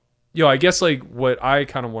 I guess like what I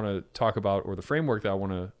kind of want to talk about, or the framework that I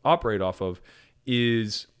want to operate off of,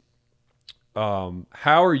 is how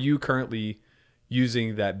are you currently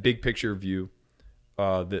using that big picture view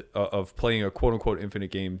of playing a quote unquote infinite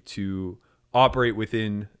game to operate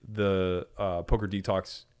within the Poker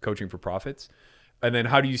Detox coaching for profits? And then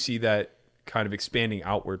how do you see that kind of expanding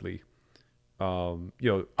outwardly,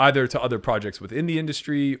 either to other projects within the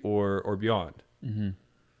industry or beyond? Mm-hmm.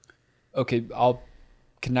 Okay, I'll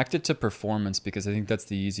connect it to performance because I think that's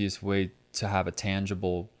the easiest way to have a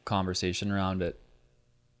tangible conversation around it.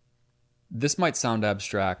 This might sound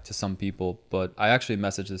abstract to some people, but I actually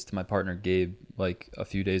messaged this to my partner Gabe like a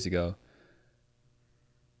few days ago.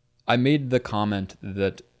 I made the comment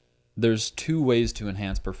that there's two ways to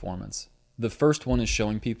enhance performance. The first one is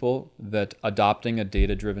showing people that adopting a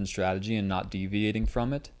data-driven strategy and not deviating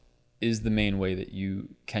from it is the main way that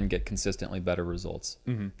you can get consistently better results.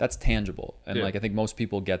 Mm-hmm. That's tangible. And I think most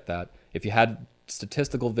people get that. If you had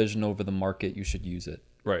statistical vision over the market, you should use it.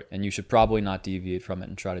 Right. And you should probably not deviate from it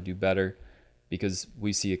and try to do better, because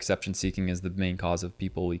we see exception seeking as the main cause of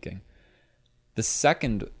people leaking. The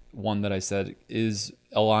second one that I said is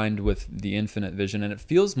aligned with the infinite vision, and it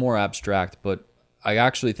feels more abstract, but I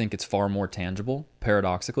actually think it's far more tangible,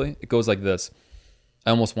 paradoxically. It goes like this.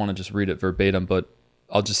 I almost want to just read it verbatim, but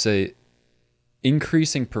I'll just say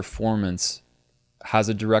increasing performance has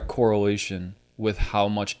a direct correlation with how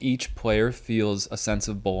much each player feels a sense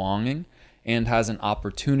of belonging and has an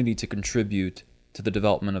opportunity to contribute to the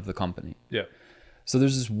development of the company. Yeah. So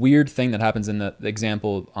there's this weird thing that happens in the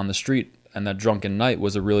example on the street, and that drunken night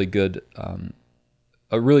was a really good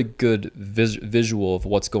visual of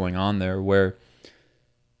what's going on there, where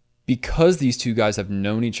because these two guys have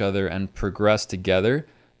known each other and progressed together,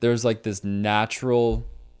 there's like this natural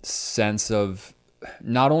sense of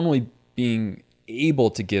not only being able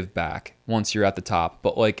to give back once you're at the top,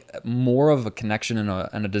 but like more of a connection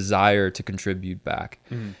and a desire to contribute back.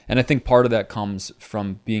 And I think part of that comes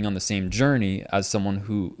from being on the same journey as someone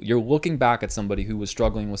who you're looking back at somebody who was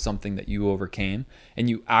struggling with something that you overcame, and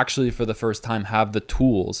you actually for the first time have the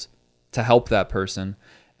tools to help that person.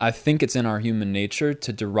 I think it's in our human nature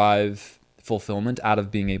to derive fulfillment out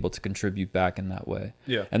of being able to contribute back in that way.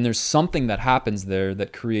 Yeah. And there's something that happens there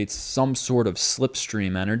that creates some sort of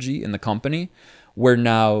slipstream energy in the company where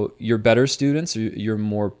now your better students, or your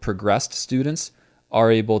more progressed students,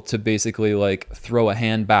 are able to basically like throw a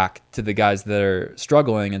hand back to the guys that are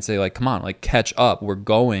struggling and say like, come on, like catch up, we're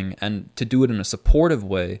going, and to do it in a supportive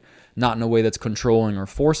way, not in a way that's controlling or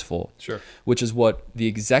forceful. Sure. Which is what the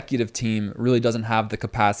executive team really doesn't have the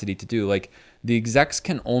capacity to do. Like the execs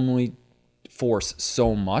can only force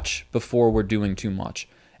so much before we're doing too much.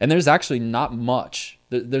 And there's actually not much.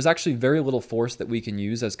 There's actually very little force that we can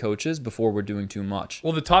use as coaches before we're doing too much.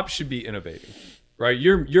 Well, the top should be innovating, right?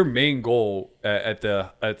 Your main goal at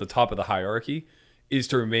the top of the hierarchy is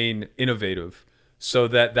to remain innovative, so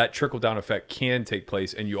that that trickle down effect can take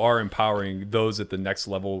place, and you are empowering those at the next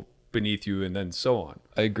level beneath you, and then so on.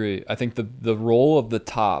 I agree. I think the role of the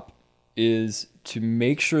top is to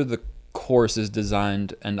make sure the course is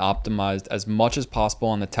designed and optimized as much as possible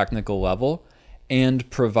on the technical level, and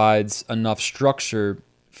provides enough structure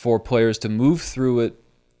for players to move through it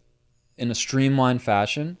in a streamlined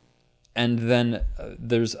fashion. And then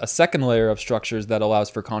there's a second layer of structures that allows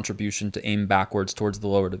for contribution to aim backwards towards the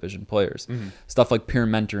lower division players. Stuff like peer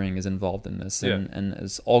mentoring is involved in this, and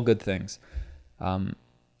it's all good things.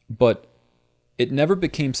 But it never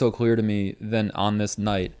became so clear to me than on this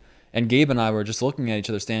night. And Gabe and I were just looking at each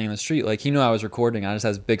other standing in the street. Like, he knew I was recording. I just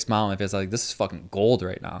had a big smile on my face. Like, this is fucking gold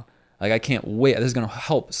right now. Like, I can't wait. This is going to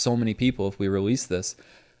help so many people if we release this.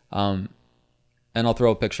 And I'll throw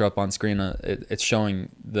a picture up on screen. It's showing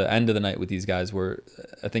the end of the night with these guys, where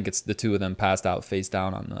I think it's the two of them passed out face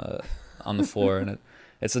down on the floor. And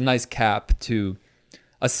it's a nice cap to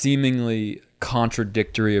a seemingly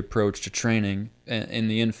contradictory approach to training in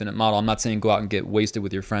the Infinite model. I'm not saying go out and get wasted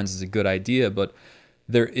with your friends is a good idea, but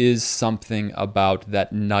there is something about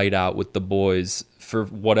that night out with the boys, for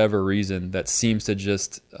whatever reason, that seems to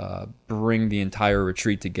just bring the entire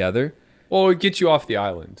retreat together. Well, it gets you off the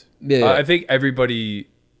island. Yeah. I think everybody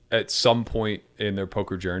at some point in their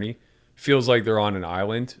poker journey feels like they're on an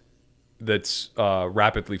island that's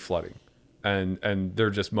rapidly flooding, and they're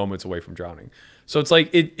just moments away from drowning. So it's like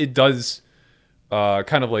it does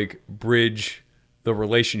kind of like bridge the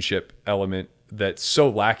relationship element that's so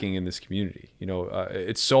lacking in this community. You know,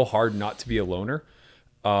 it's so hard not to be a loner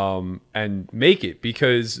and make it,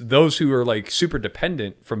 because those who are like super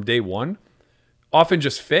dependent from day one often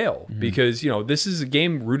just fail, because, you know, this is a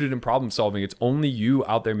game rooted in problem solving. It's only you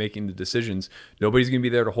out there making the decisions. Nobody's going to be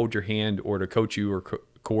there to hold your hand or to coach you or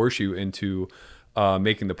coerce you into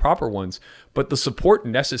making the proper ones. But the support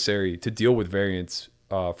necessary to deal with variance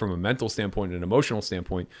from a mental standpoint and an emotional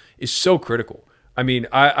standpoint is so critical. I mean,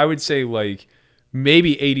 I would say like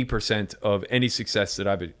maybe 80% of any success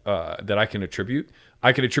that I can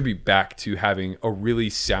attribute back to having a really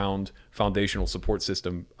sound foundational support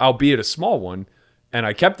system, albeit a small one. And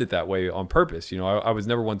I kept it that way on purpose. You know, I was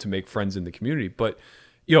never one to make friends in the community, but,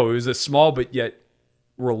 you know, it was a small but yet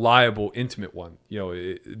reliable, intimate one. You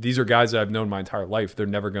know, these are guys that I've known my entire life. They're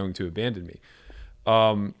never going to abandon me.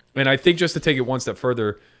 And I think just to take it one step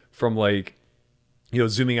further from like, you know,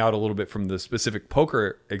 zooming out a little bit from the specific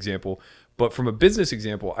poker example, but from a business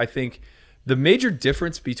example, I think the major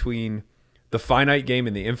difference between the finite game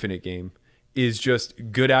and the infinite game is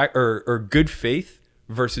just good good faith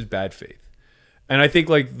versus bad faith. And I think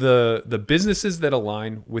like the businesses that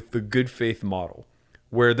align with the good faith model,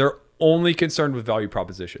 where they're only concerned with value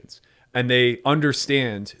propositions, and they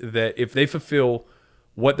understand that if they fulfill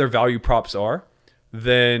what their value props are,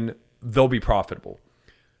 then they'll be profitable.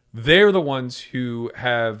 They're the ones who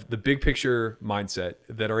have the big picture mindset,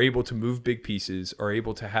 that are able to move big pieces, are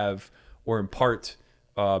able to have or impart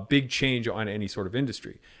big change on any sort of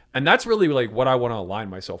industry. And that's really like what I want to align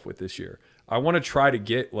myself with this year. I want to try to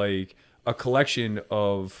get like a collection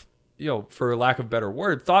of, you know, for lack of a better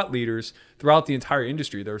word, thought leaders throughout the entire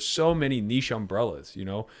industry. There are so many niche umbrellas, you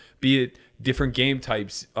know, be it different game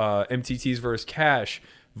types, MTTs versus cash,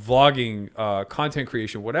 vlogging, content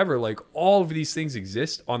creation, whatever. Like, all of these things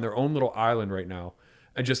exist on their own little island right now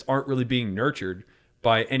and just aren't really being nurtured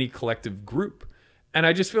by any collective group. And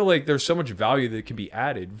I just feel like there's so much value that can be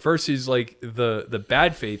added versus like the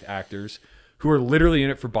bad faith actors who are literally in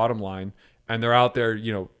it for bottom line, and they're out there,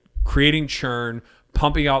 you know, creating churn,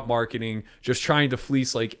 pumping out marketing, just trying to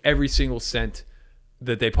fleece like every single cent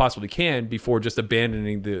that they possibly can before just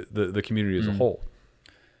abandoning the community as a whole.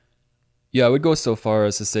 Yeah, I would go so far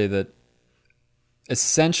as to say that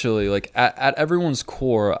essentially, like at everyone's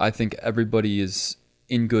core, I think everybody is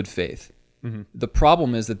in good faith. The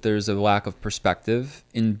problem is that there's a lack of perspective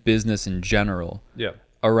in business in general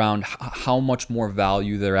around how much more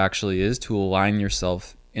value there actually is to align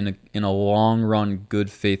yourself in a long run good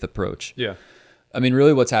faith approach. Yeah. I mean,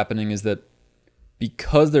 really what's happening is that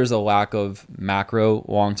because there's a lack of macro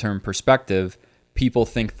long-term perspective, people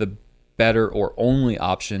think the better or only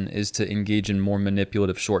option is to engage in more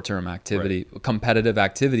manipulative short-term activity. Right. Competitive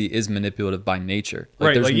activity is manipulative by nature.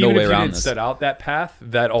 Right. There's like no even way if you around didn't this. set out that path,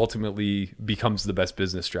 that ultimately becomes the best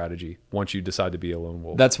business strategy once you decide to be a lone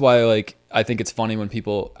wolf. That's why, like, I think it's funny when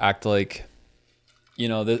people act like, you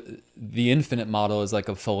know, the infinite model is like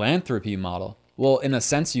a philanthropy model. Well, in a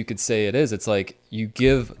sense, you could say it is. It's like you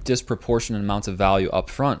give disproportionate amounts of value up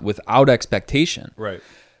front without expectation. Right.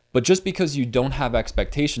 But just because you don't have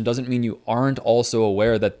expectation doesn't mean you aren't also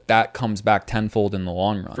aware that that comes back tenfold in the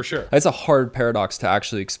long run. For sure. It's a hard paradox to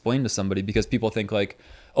actually explain to somebody because people think like,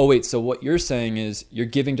 oh, wait, so what you're saying is you're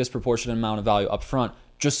giving disproportionate amount of value up front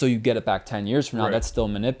just so you get it back 10 years from now. Right. That's still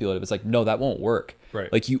manipulative. It's like, no, that won't work.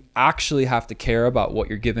 Right. Like you actually have to care about what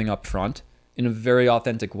you're giving up front in a very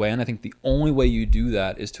authentic way. And I think the only way you do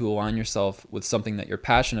that is to align yourself with something that you're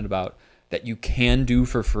passionate about, that you can do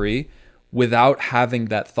for free without having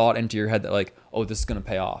that thought into your head that like, oh, this is going to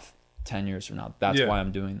pay off 10 years from now. That's why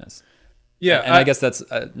I'm doing this. Yeah. And I guess that's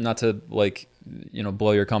not to like, you know,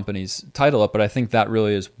 blow your company's title up, but I think that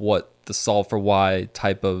really is what the solve for why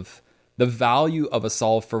type of the value of a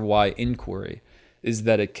solve for why inquiry is,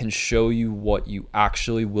 that it can show you what you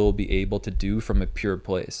actually will be able to do from a pure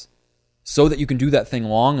place, so that you can do that thing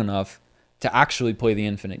long enough to actually play the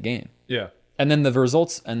infinite game. Yeah. And then the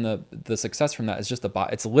results and the success from that is just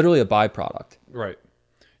it's literally a byproduct. Right.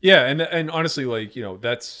 Yeah. And honestly, like, you know,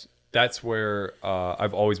 that's where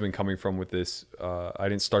I've always been coming from with this. I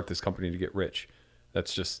didn't start this company to get rich.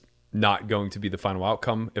 That's just not going to be the final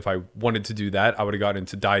outcome. If I wanted to do that, I would have got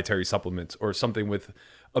into dietary supplements or something with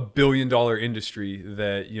 $1 billion industry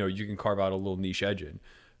that, you know, you can carve out a little niche edge in.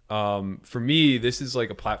 For me, this is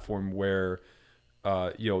like a platform where,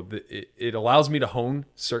 you know, it allows me to hone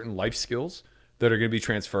certain life skills that are going to be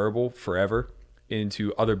transferable forever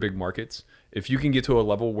into other big markets. If you can get to a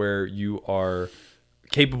level where you are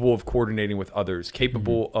capable of coordinating with others,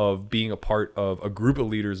 capable of being a part of a group of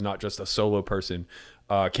leaders, not just a solo person,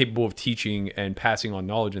 capable of teaching and passing on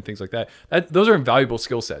knowledge and things like that, those are invaluable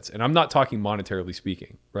skill sets. And I'm not talking monetarily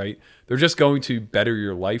speaking, right? They're just going to better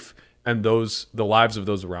your life and the lives of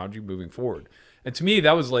those around you moving forward. And to me,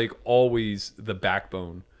 that was like always the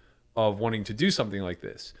backbone of wanting to do something like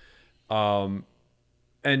this.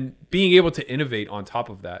 And being able to innovate on top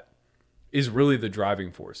of that is really the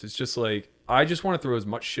driving force. It's just like, I just want to throw as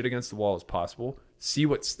much shit against the wall as possible, see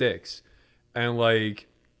what sticks, and like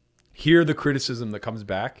hear the criticism that comes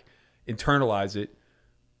back, internalize it,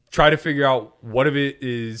 try to figure out what of it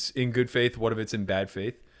is in good faith, what of it's in bad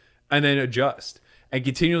faith, and then adjust and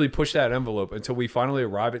continually push that envelope until we finally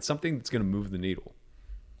arrive at something that's going to move the needle.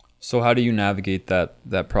 So how do you navigate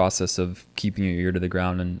that process of keeping your ear to the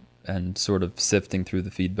ground and sort of sifting through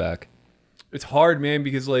the feedback? It's hard, man,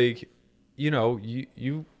 because like, you know,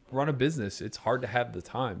 you run a business. It's hard to have the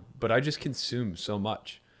time, but I just consume so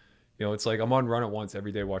much. You know, it's like I'm on Run It Once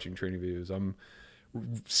every day watching training videos. I'm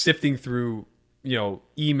sifting through, you know,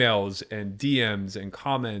 emails and DMs and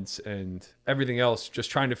comments and everything else, just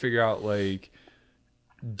trying to figure out like,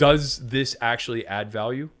 does this actually add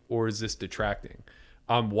value or is this detracting?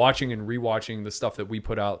 I'm watching and rewatching the stuff that we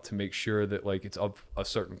put out to make sure that like it's of a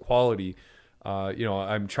certain quality. You know,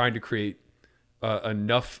 I'm trying to create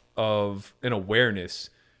enough of an awareness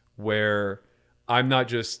where I'm not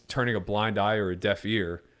just turning a blind eye or a deaf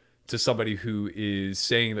ear to somebody who is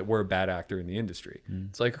saying that we're a bad actor in the industry.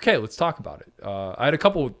 It's like, okay, let's talk about it. I had a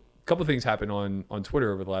couple things happen on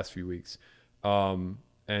Twitter over the last few weeks.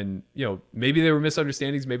 And, you know, maybe they were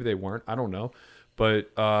misunderstandings, maybe they weren't. I don't know.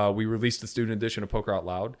 But we released the student edition of Poker Out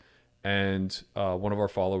Loud, and one of our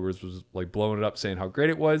followers was like blowing it up, saying how great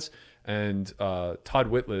it was. And Todd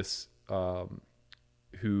Whitless,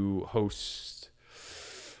 who hosts,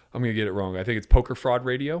 I'm gonna get it wrong, I think it's Poker Fraud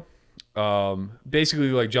Radio,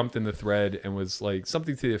 basically like jumped in the thread and was like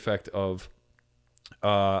something to the effect of,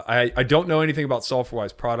 I don't know anything about Solve for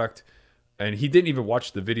Why's product. And he didn't even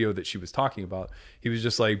watch the video that she was talking about. He was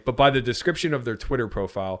just like, but by the description of their Twitter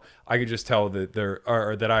profile, I could just tell that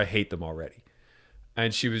that I hate them already.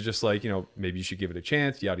 And she was just like, maybe you should give it a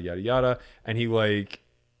chance, yada, yada, yada. And he like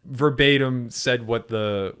verbatim said what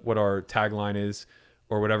our tagline is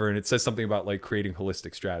or whatever. And it says something about like creating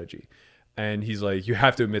holistic strategy. And he's like, you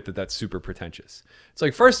have to admit that that's super pretentious. It's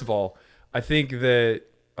like, first of all, I think that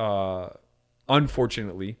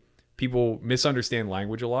unfortunately, people misunderstand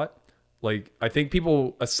language a lot. Like, I think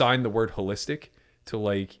people assign the word holistic to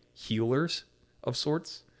like healers of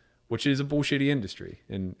sorts, which is a bullshitty industry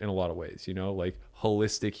in a lot of ways, like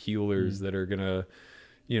holistic healers that are gonna,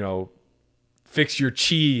 fix your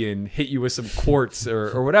chi and hit you with some quartz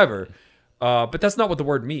or whatever. But that's not what the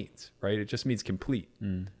word means, right? It just means complete.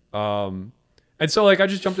 And so like I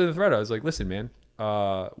just jumped in the thread. I was like, listen, man,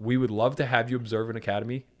 we would love to have you observe an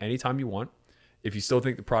academy anytime you want. If you still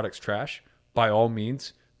think the product's trash, by all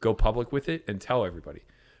means, go public with it and tell everybody.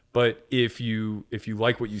 But if you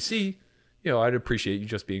like what you see, I'd appreciate you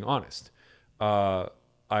just being honest.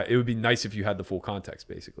 It would be nice if you had the full context,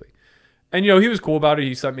 basically. And, he was cool about it.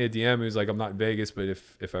 He sent me a DM. He was like, I'm not in Vegas, but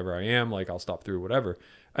if ever I am, like, I'll stop through, whatever.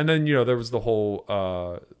 And then, there was the whole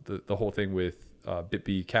the whole thing with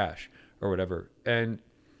BitB Cash or whatever. And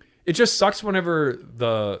it just sucks whenever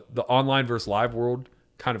the online versus live world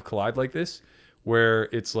kind of collide like this, where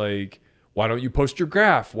it's like, why don't you post your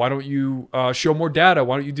graph? Why don't you show more data?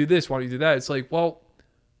 Why don't you do this? Why don't you do that? It's like, well,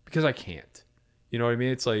 because I can't. You know what I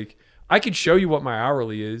mean? It's like, I could show you what my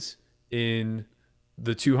hourly is in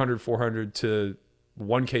the 200, 400 to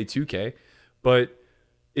 1K, 2K, but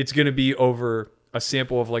it's going to be over a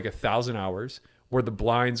sample of like 1,000 hours where the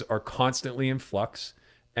blinds are constantly in flux.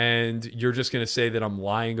 And you're just going to say that I'm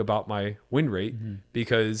lying about my win rate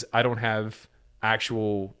because I don't have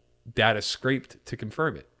actual data scraped to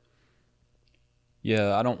confirm it.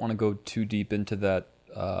 Yeah, I don't want to go too deep into that,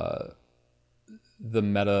 the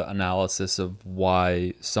meta-analysis of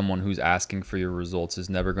why someone who's asking for your results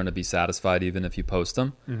is never going to be satisfied even if you post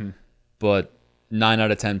them. But 9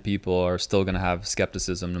 out of 10 people are still going to have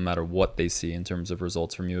skepticism no matter what they see in terms of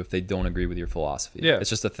results from you if they don't agree with your philosophy. Yeah.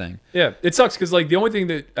 It's just a thing. Yeah, it sucks because like the only thing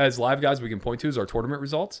that as live guys we can point to is our tournament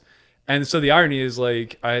results. And so the irony is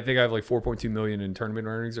like, I think I have like 4.2 million in tournament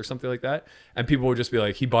earnings or something like that. And people would just be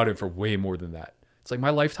like, he bought it for way more than that. It's like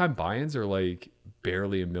my lifetime buy-ins are like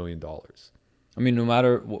barely $1 million. I mean, no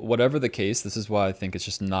matter whatever the case, this is why I think it's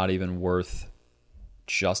just not even worth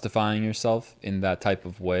justifying yourself in that type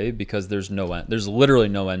of way, because there's no end. There's literally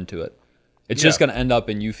no end to it. It's just going to end up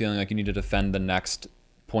in you feeling like you need to defend the next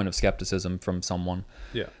point of skepticism from someone.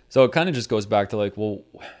 Yeah. So it kind of just goes back to like, well,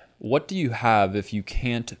 what do you have if you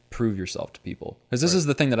can't prove yourself to people? Because this is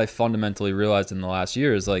the thing that I fundamentally realized in the last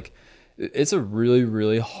year is like, it's a really,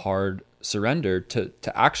 really hard surrender to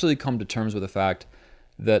actually come to terms with the fact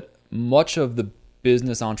that much of the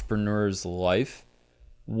business entrepreneur's life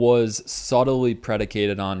was subtly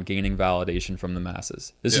predicated on gaining validation from the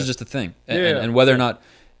masses. This is just a thing. And whether or not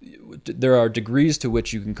there are degrees to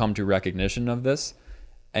which you can come to recognition of this.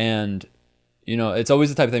 And, it's always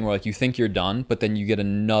the type of thing where like you think you're done, but then you get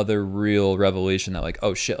another real revelation that like,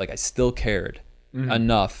 oh shit, like I still cared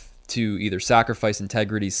enough to either sacrifice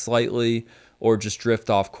integrity slightly or just drift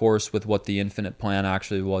off course with what the infinite plan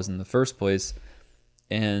actually was in the first place.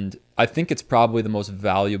 And I think it's probably the most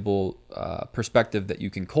valuable perspective that you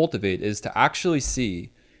can cultivate is to actually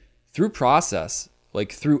see through process,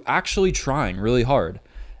 like through actually trying really hard,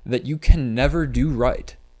 that you can never do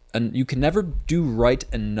right. And you can never do right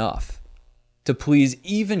enough to please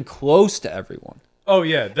even close to everyone. Oh,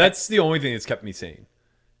 yeah. That's the only thing that's kept me sane.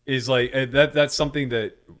 Is like that's something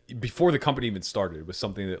that before the company even started was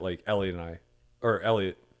something that like Elliot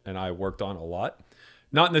and I worked on a lot.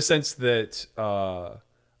 Not in the sense that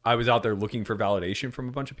I was out there looking for validation from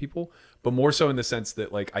a bunch of people, but more so in the sense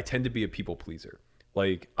that like I tend to be a people pleaser.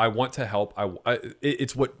 Like I want to help.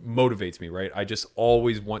 It's what motivates me, right? I just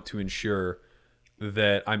always want to ensure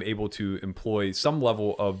that I'm able to employ some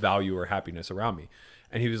level of value or happiness around me.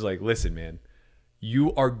 And he was like, listen, man,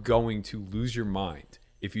 you are going to lose your mind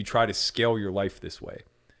if you try to scale your life this way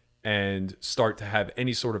and start to have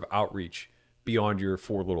any sort of outreach beyond your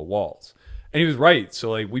four little walls. And he was right.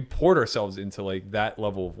 So like we poured ourselves into like that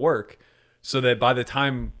level of work so that by the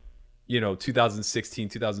time, 2016,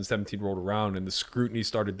 2017 rolled around and the scrutiny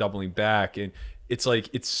started doubling back, and it's like,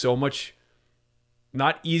 it's so much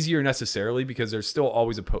not easier necessarily because there's still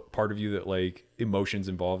always a part of you that like emotions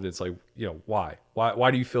involved. It's like, why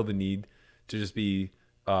do you feel the need to just be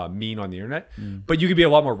mean on the internet? But you could be a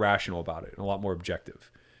lot more rational about it and a lot more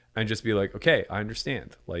objective. And just be like, okay, I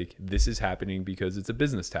understand. Like, this is happening because it's a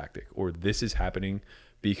business tactic, or this is happening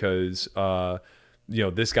because,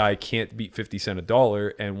 this guy can't beat 50 cents a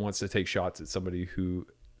dollar and wants to take shots at somebody who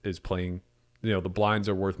is playing, the blinds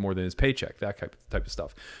are worth more than his paycheck, that type of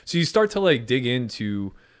stuff. So you start to like dig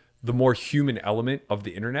into the more human element of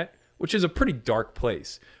the internet, which is a pretty dark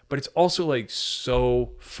place, but it's also like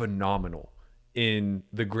so phenomenal in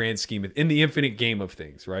the grand scheme in the infinite game of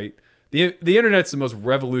things, right? The internet's the most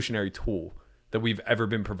revolutionary tool that we've ever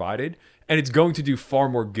been provided, and it's going to do far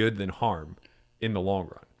more good than harm in the long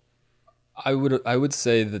run. I would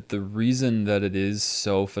say that the reason that it is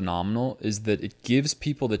so phenomenal is that it gives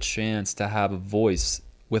people the chance to have a voice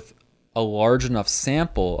with a large enough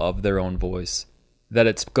sample of their own voice that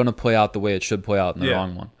it's going to play out the way it should play out in the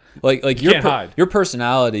wrong one. Like your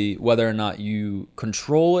personality, whether or not you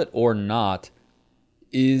control it or not,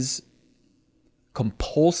 is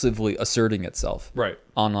compulsively asserting itself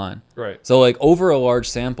online. Right. So like over a large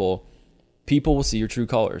sample, people will see your true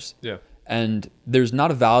colors. Yeah. And there's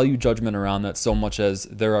not a value judgment around that so much as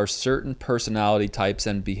there are certain personality types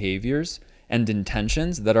and behaviors and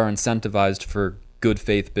intentions that are incentivized for good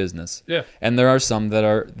faith business. Yeah. And there are some that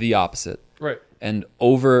are the opposite. Right. And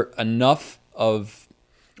over enough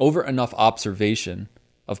observation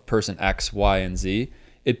of person X, Y, and Z,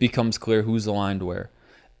 it becomes clear who's aligned where.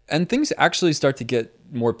 And things actually start to get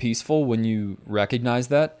more peaceful when you recognize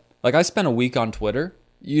that. Like I spent a week on Twitter.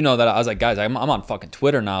 You know that I was like, guys, I'm on fucking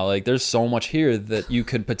Twitter now. Like there's so much here that you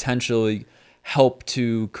could potentially help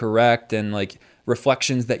to correct, and like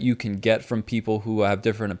reflections that you can get from people who have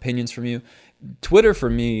different opinions from you. Twitter for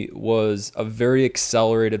me was a very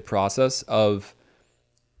accelerated process of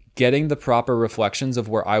getting the proper reflections of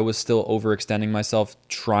where I was still overextending myself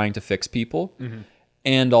trying to fix people. Mm-hmm.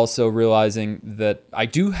 And also realizing that I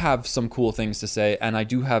do have some cool things to say, and I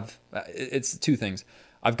do have, it's two things.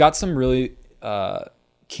 I've got some really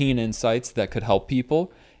keen insights that could help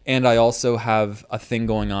people, and I also have a thing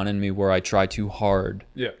going on in me where I try too hard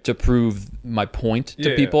to prove my point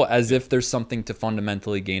to people as if there's something to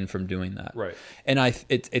fundamentally gain from doing that. Right. And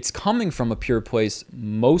it's coming from a pure place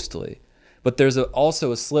mostly. But there's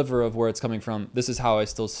also a sliver of where it's coming from. This is how I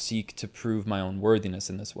still seek to prove my own worthiness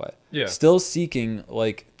in this way. Yeah. Still seeking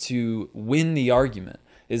like to win the argument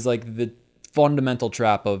is like the fundamental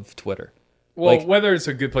trap of Twitter. Well, like, whether it's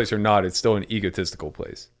a good place or not, it's still an egotistical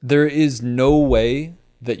place. There is no way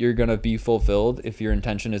that you're going to be fulfilled if your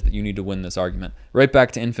intention is that you need to win this argument. Right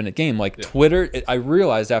back to infinite game. Like Twitter, I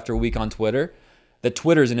realized after a week on Twitter that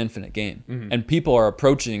Twitter is an infinite game. Mm-hmm. And people are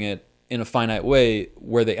approaching it in a finite way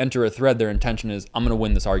where they enter a thread, their intention is, I'm going to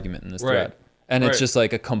win this argument in this thread. And it's just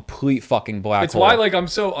like a complete fucking black hole. It's why like I'm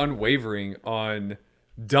so unwavering on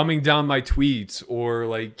dumbing down my tweets or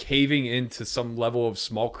like caving into some level of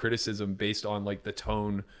small criticism based on like the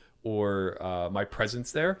tone or my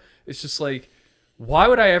presence there. It's just like, why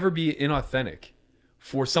would I ever be inauthentic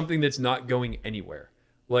for something that's not going anywhere?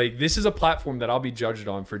 Like this is a platform that I'll be judged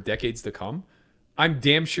on for decades to come. I'm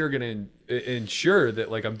damn sure going to ensure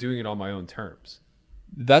that like I'm doing it on my own terms.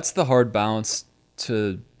 That's the hard balance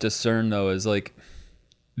to discern though, is like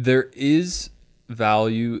there is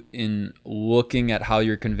value in looking at how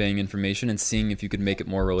you're conveying information and seeing if you could make it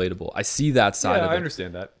more relatable. I see that side of it. I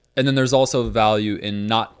understand that. And then there's also value in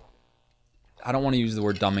not, I don't want to use the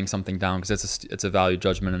word dumbing something down because it's a value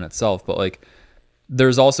judgment in itself, but like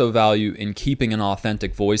there's also value in keeping an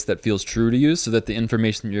authentic voice that feels true to you so that the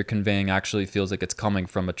information you're conveying actually feels like it's coming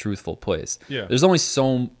from a truthful place. Yeah. There's only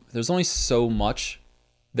so much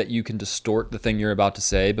that you can distort the thing you're about to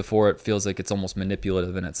say before it feels like it's almost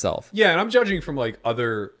manipulative in itself. Yeah, and I'm judging from like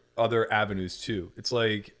other avenues too. It's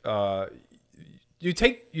like you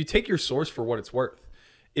take your source for what it's worth.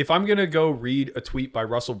 If I'm going to go read a tweet by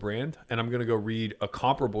Russell Brand and I'm going to go read a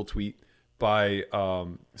comparable tweet by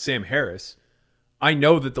Sam Harris, I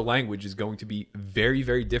know that the language is going to be very,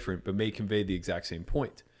 very different, but may convey the exact same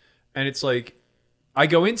point. And it's like, I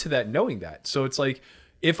go into that knowing that. So it's like,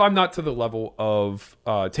 if I'm not to the level of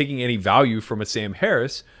taking any value from a Sam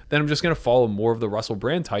Harris, then I'm just going to follow more of the Russell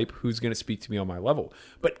Brand type who's going to speak to me on my level.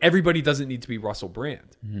 But everybody doesn't need to be Russell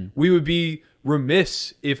Brand. Mm-hmm. We would be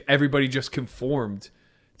remiss if everybody just conformed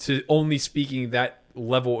to only speaking that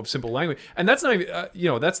level of simple language. And that's not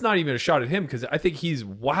even, that's not even a shot at him because I think he's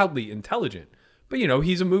wildly intelligent. But,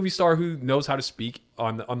 he's a movie star who knows how to speak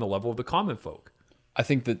on the level of the common folk. I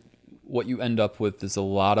think that what you end up with is a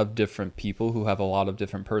lot of different people who have a lot of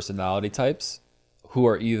different personality types who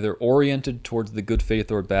are either oriented towards the good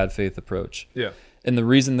faith or bad faith approach. Yeah. And the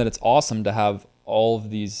reason that it's awesome to have all of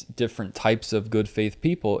these different types of good faith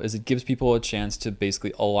people is it gives people a chance to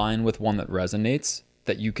basically align with one that resonates,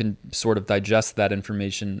 that you can sort of digest that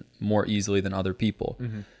information more easily than other people.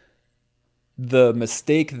 Mm-hmm. The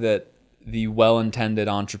mistake that the well-intended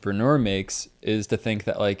entrepreneur makes is to think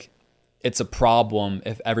that like it's a problem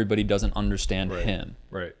if everybody doesn't understand Right. him.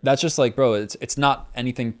 Right. That's just like, bro, it's not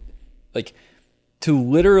anything like to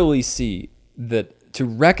literally see that, to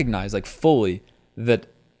recognize like fully that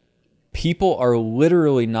people are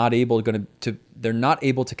literally not able to they're not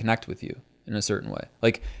able to connect with you in a certain way.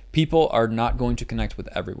 Like people are not going to connect with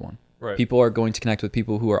everyone. Right. People are going to connect with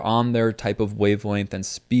people who are on their type of wavelength and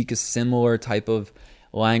speak a similar type of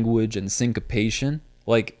language and syncopation.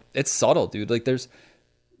 Like it's subtle, dude. Like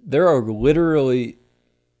there are literally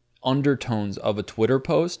undertones of a Twitter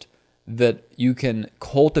post that you can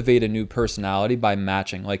cultivate a new personality by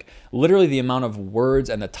matching. Like literally the amount of words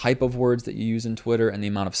and the type of words that you use in Twitter and the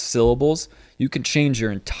amount of syllables, you can change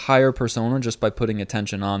your entire persona just by putting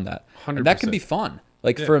attention on that. And that can 100%. be fun.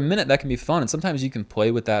 Like for a minute, that can be fun. And sometimes you can play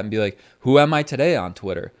with that and be like, who am I today on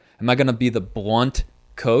Twitter? Am I going to be the blunt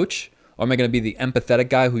coach? Or am I going to be the empathetic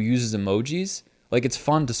guy who uses emojis? Like it's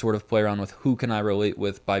fun to sort of play around with who can I relate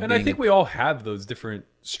with by And being. I think we all have those different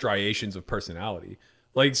striations of personality.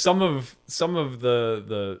 Like some of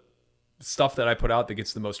the stuff that I put out that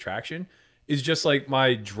gets the most traction is just like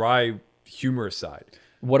my dry, humorous side.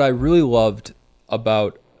 What I really loved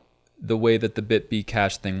about the way that the BitB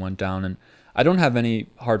Cash thing went down, and I don't have any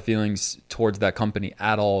hard feelings towards that company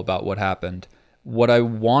at all about what happened. What I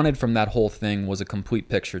wanted from that whole thing was a complete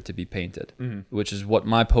picture to be painted, which is what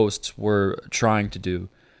my posts were trying to do.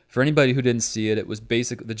 For anybody who didn't see it, it was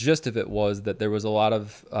basically the gist of it was that there was a lot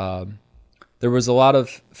of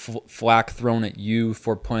flack thrown at you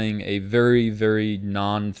for playing a very, very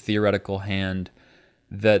non-theoretical hand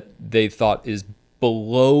that they thought is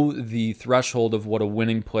below the threshold of what a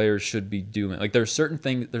winning player should be doing. Like there's certain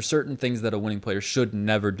things that a winning player should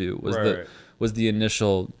never do was the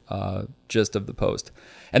initial gist of the post.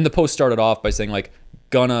 And the post started off by saying like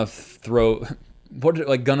gonna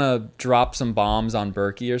drop some bombs on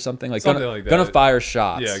Berkey or something like gonna fire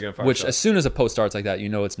shots. Yeah, gonna fire which shots. as soon as a post starts like that, you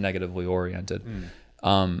know it's negatively oriented.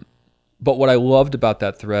 But what I loved about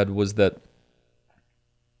that thread was that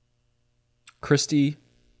Christy,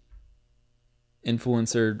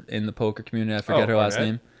 influencer in the poker community, I forget her last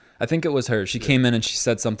name. I think it was her. She came in and she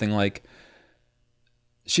said something to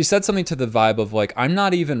the vibe of like, I'm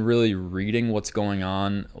not even really reading what's going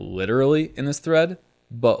on literally in this thread,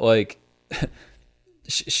 but like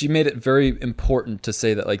she made it very important to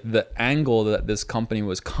say that like the angle that this company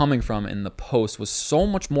was coming from in the post was so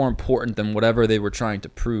much more important than whatever they were trying to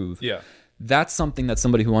prove. Yeah. That's something that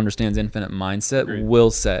somebody who understands infinite mindset Agreed. will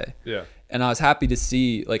say. Yeah. And I was happy to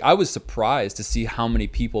see, like, I was surprised to see how many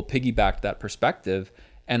people piggybacked that perspective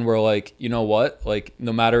and were like, you know what? Like,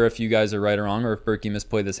 no matter if you guys are right or wrong or if Berkey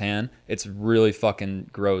misplayed this hand, it's really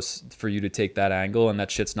fucking gross for you to take that angle and that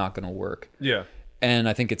shit's not going to work. Yeah. And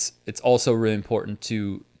I think it's also really important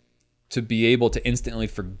to be able to instantly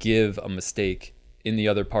forgive a mistake in the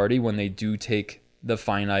other party when they do take the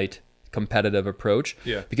finite competitive approach.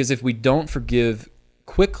 Yeah. Because if we don't forgive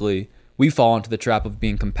quickly, we fall into the trap of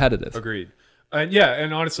being competitive. Agreed. And yeah,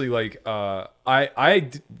 and honestly, like I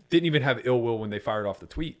didn't even have ill will when they fired off the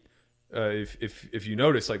tweet. If you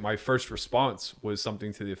notice, like my first response was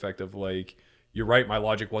something to the effect of like, "You're right, my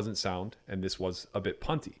logic wasn't sound, and this was a bit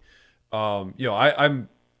punty."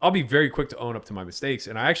 I'll be very quick to own up to my mistakes,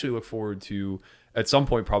 and I actually look forward to at some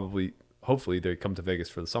point, probably, hopefully, they come to Vegas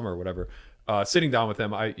for the summer or whatever. Sitting down with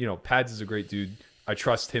them, Pads is a great dude. I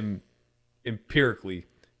trust him empirically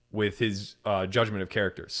with his judgment of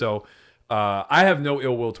character. So I have no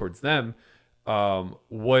ill will towards them.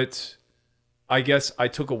 What I guess I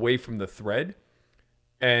took away from the thread,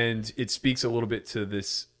 and it speaks a little bit to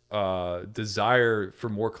this desire for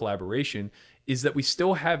more collaboration, is that we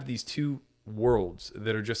still have these two worlds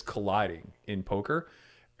that are just colliding in poker,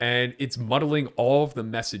 and it's muddling all of the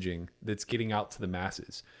messaging that's getting out to the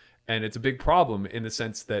masses. And it's a big problem in the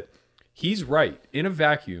sense that he's right. In a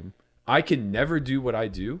vacuum, I can never do what I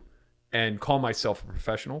do and call myself a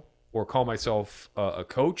professional or call myself a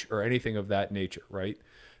coach or anything of that nature, right?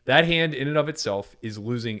 That hand in and of itself is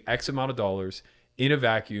losing X amount of dollars in a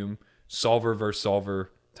vacuum, solver versus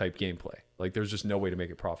solver type gameplay. Like there's just no way to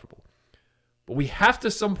make it profitable. But we have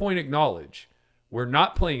to some point acknowledge we're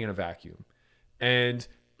not playing in a vacuum. And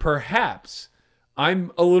perhaps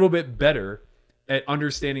I'm a little bit better at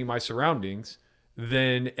understanding my surroundings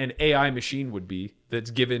than an AI machine would be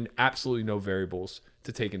that's given absolutely no variables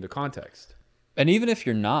to take into context. And even if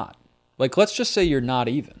you're not, like, let's just say you're not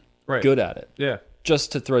even good at it. Yeah.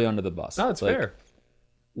 Just to throw you under the bus. No, it's like, fair.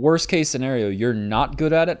 Worst case scenario, you're not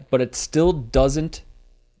good at it, but it still doesn't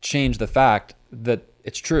change the fact that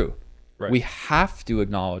it's true. Right. We have to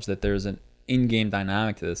acknowledge that there's an in-game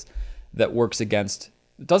dynamic to this that works against,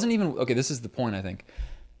 it doesn't even, okay, this is the point, I think.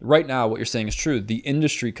 right now what you're saying is true. The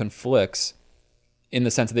industry conflicts in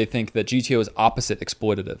the sense that they think that GTO is opposite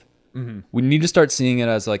exploitative. We need to start seeing it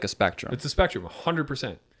as like a spectrum. It's a spectrum,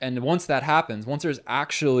 100%. And once that happens, once there's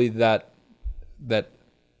actually that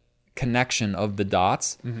connection of the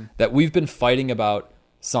dots, that we've been fighting about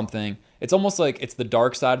something, it's almost like it's the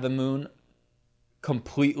dark side of the moon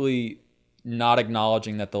completely not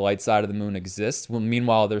acknowledging that the light side of the moon exists. Well,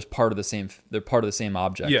 meanwhile, they're part of the same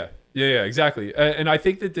object. Yeah, exactly. And I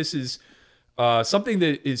think that this is something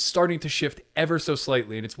that is starting to shift ever so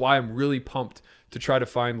slightly, and it's why I'm really pumped to try to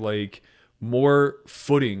find like more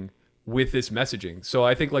footing with this messaging. So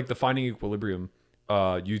I think like the Finding Equilibrium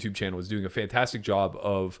YouTube channel is doing a fantastic job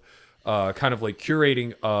of kind of like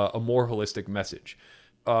curating a more holistic message.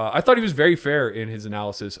 I thought he was very fair in his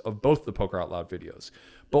analysis of both the Poker Out Loud videos.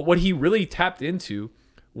 But what he really tapped into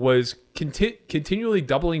was continually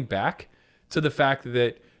doubling back to the fact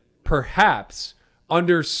that perhaps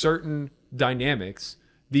under certain dynamics,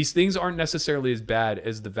 these things aren't necessarily as bad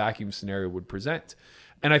as the vacuum scenario would present.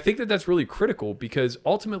 And I think that that's really critical because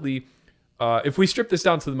ultimately, if we strip this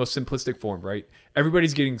down to the most simplistic form, right?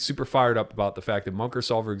 Everybody's getting super fired up about the fact that Monker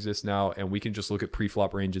Solver exists now and we can just look at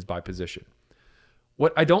pre-flop ranges by position.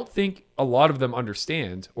 What I don't think a lot of them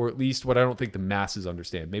understand, or at least what I don't think the masses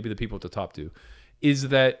understand, maybe the people at the top do, is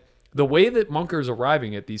that the way that Monker is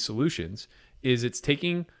arriving at these solutions is it's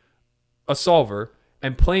taking a solver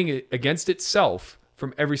and playing it against itself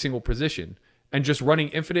from every single position and just running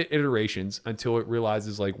infinite iterations until it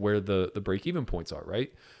realizes like where the break-even points are,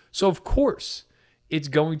 right? So of course, it's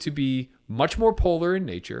going to be much more polar in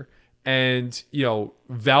nature and, you know,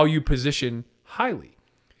 value position highly.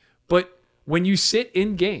 But when you sit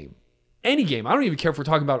in game, any game, I don't even care if we're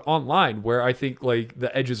talking about online where I think like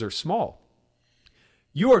the edges are small.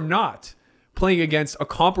 You are not playing against a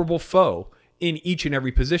comparable foe in each and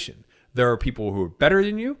every position. There are people who are better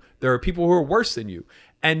than you. There are people who are worse than you.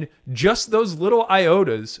 And just those little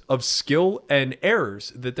iotas of skill and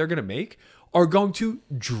errors that they're going to make are going to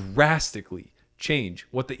drastically change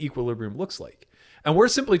what the equilibrium looks like. And we're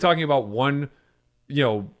simply talking about one, you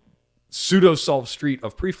know, pseudo-solved street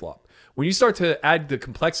of preflop. When you start to add the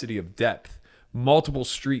complexity of depth, multiple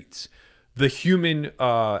streets, the human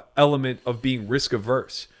element of being risk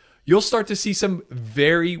averse, you'll start to see some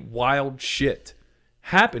very wild shit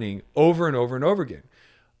happening over and over and over again.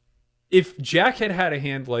 If Jack had a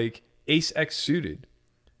hand like Ace X suited,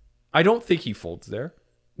 I don't think he folds there.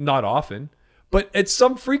 Not often. But at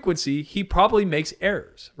some frequency, he probably makes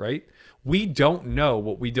errors, right? We don't know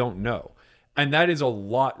what we don't know. And that is a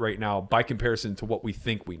lot right now by comparison to what we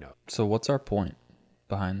think we know. So what's our point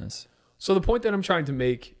behind this? So the point that I'm trying to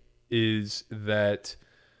make is that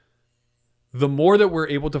the more that we're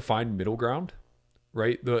able to find middle ground,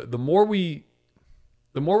 right? The more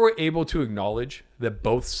we're able to acknowledge that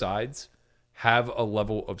both sides have a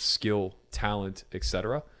level of skill, talent,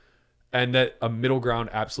 etc., and that a middle ground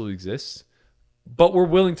absolutely exists, but we're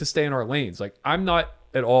willing to stay in our lanes. Like, I'm not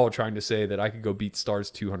at all trying to say that I could go beat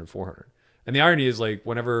Stars 200, 400. And the irony is, like,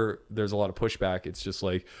 whenever there's a lot of pushback, it's just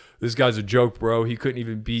like, this guy's a joke, bro. He couldn't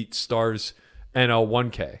even beat Stars NL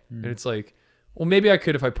 1K. And it's like, well, maybe I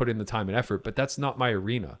could if I put in the time and effort, but that's not my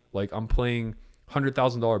arena. Like, I'm playing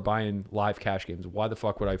 $100,000 buy-in live cash games. Why the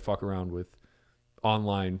fuck would I fuck around with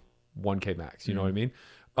online 1K max? You know what I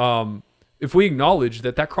mean? If we acknowledge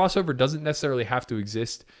that crossover doesn't necessarily have to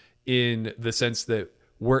exist in the sense that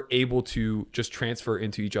we're able to just transfer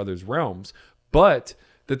into each other's realms, but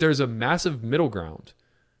that there's a massive middle ground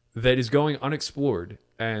that is going unexplored,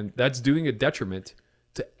 and that's doing a detriment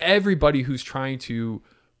to everybody who's trying to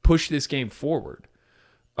push this game forward.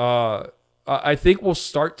 I think we'll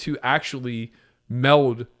start to actually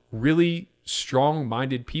meld really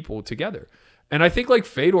strong-minded people together. And I think like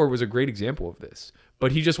Fedor was a great example of this,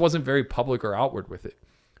 but he just wasn't very public or outward with it.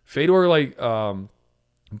 Fedor, like,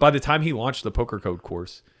 by the time he launched the Poker Code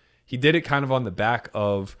course, he did it kind of on the back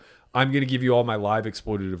of, I'm going to give you all my live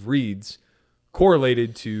exploitative reads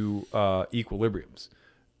correlated to equilibriums.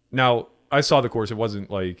 Now, I saw the course. It wasn't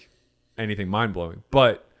like anything mind-blowing,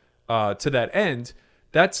 but to that end,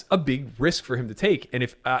 that's a big risk for him to take. And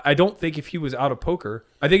if I don't think if he was out of poker,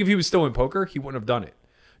 I think if he was still in poker, he wouldn't have done it.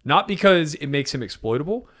 Not because it makes him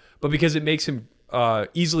exploitable, but because it makes him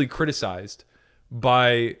easily criticized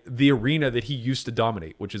by the arena that he used to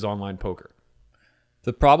dominate, which is online poker.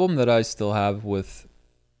 The problem that I still have with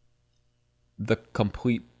the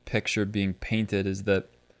complete picture being painted is that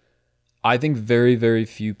I think very, very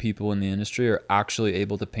few people in the industry are actually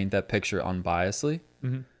able to paint that picture unbiasedly.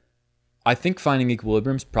 Mm-hmm. I think Finding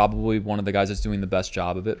Equilibrium is probably one of the guys that's doing the best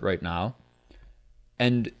job of it right now.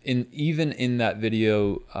 And even in that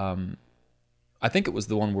video, I think it was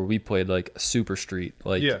the one where we played like super street,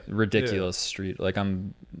 like ridiculous street. Like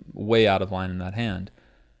I'm way out of line in that hand.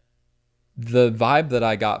 The vibe that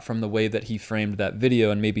I got from the way that he framed that video,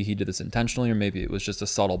 and maybe he did this intentionally or maybe it was just a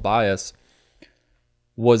subtle bias,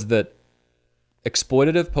 was that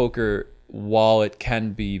exploitative poker, while it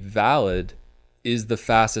can be valid, is the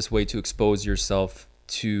fastest way to expose yourself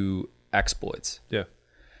to exploits. Yeah.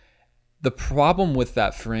 The problem with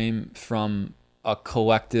that frame from a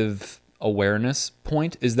collective awareness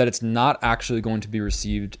point is that it's not actually going to be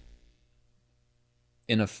received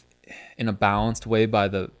in a balanced way by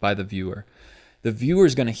the viewer. The viewer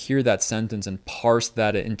is going to hear that sentence and parse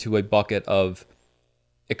that into a bucket of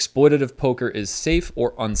exploitative poker is safe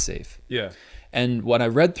or unsafe. Yeah. And when I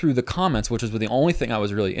read through the comments, which was the only thing I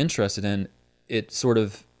was really interested in, it sort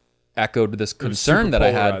of echoed this concern that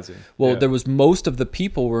I had. Well, there was most of the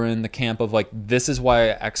people were in the camp of like, this is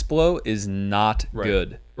why Explo is not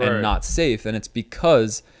good and not safe. And it's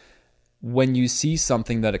because when you see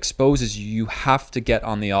something that exposes you, you have to get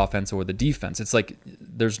on the offense or the defense. It's like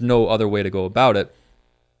there's no other way to go about it.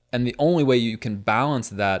 And the only way you can balance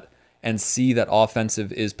that and see that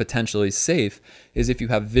offensive is potentially safe is if you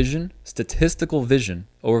have vision, statistical vision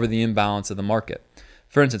over the imbalance of the market.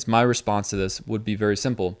 For instance, my response to this would be very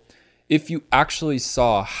simple. If you actually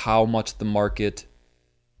saw how much the market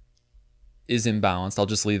is imbalanced, I'll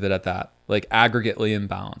just leave it at that, like aggregately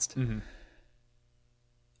imbalanced,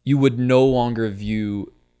 you would no longer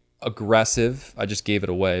view aggressive, I just gave it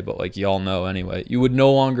away, but like y'all know anyway, you would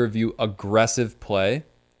no longer view aggressive play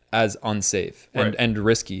as unsafe and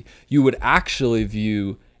risky. You would actually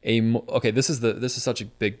view this is such a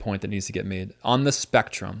big point that needs to get made. On the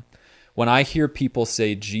spectrum, when I hear people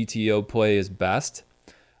say GTO play is best,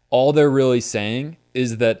 all they're really saying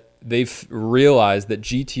is that they've realized that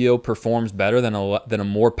GTO performs better than a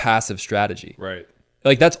more passive strategy. Right.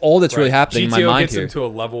 Like that's all that's really happening GTO in my mind gets here. Into a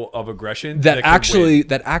level of aggression that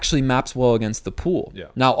actually maps well against the pool. Yeah.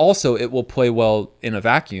 Now also it will play well in a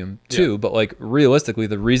vacuum too, but like realistically,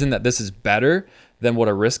 the reason that this is better than what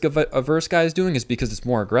a risk averse guy is doing is because it's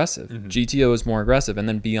more aggressive. GTO is more aggressive, and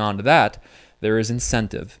then beyond that, there is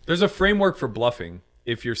incentive. There's a framework for bluffing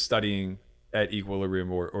if you're studying at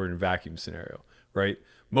equilibrium or in a vacuum scenario, right?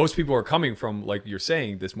 Most people are coming from, like you're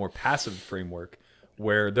saying, this more passive framework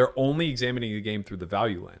where they're only examining the game through the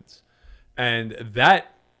value lens. And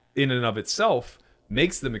that in and of itself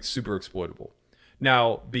makes them super exploitable.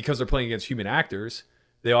 Now, because they're playing against human actors,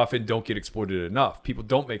 they often don't get exploited enough. People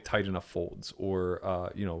don't make tight enough folds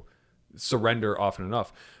or, surrender often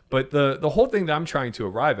enough. But the whole thing that I'm trying to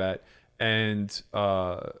arrive at, and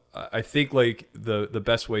I think like the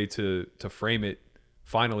best way to frame it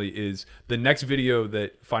finally is the next video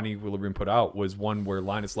that Finding Equilibrium put out was one where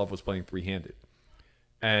Linus Love was playing three-handed.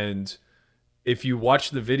 And if you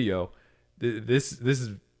watch the video, this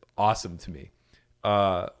is awesome to me.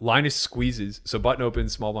 Linus squeezes, so button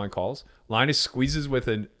opens, small blind calls. Linus squeezes with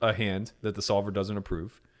a hand that the solver doesn't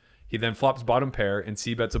approve. He then flops bottom pair and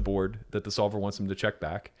c-bets a board that the solver wants him to check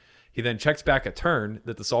back. He then checks back a turn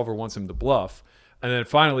that the solver wants him to bluff. And then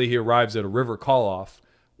finally he arrives at a river call-off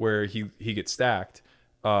where he gets stacked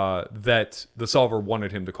that the solver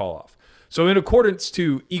wanted him to call off. So in accordance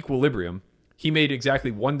to equilibrium, he made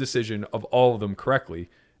exactly one decision of all of them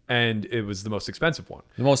correctly, and it was the most expensive one.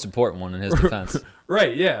 The most important one in his defense.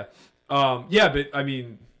 Right, yeah. But I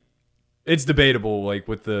mean, it's debatable, like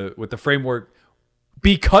with the framework,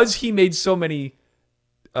 because he made so many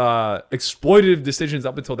exploitative decisions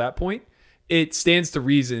up until that point. It stands to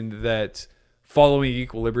reason that following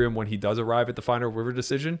equilibrium when he does arrive at the final river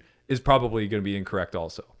decision is probably going to be incorrect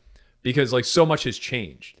also, because like so much has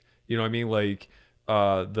changed. You know what I mean? Like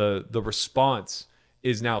the response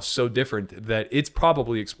is now so different that it's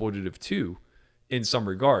probably exploitative too in some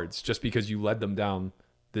regards, just because you led them down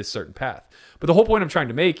this certain path. But the whole point I'm trying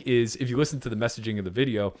to make is, if you listen to the messaging of the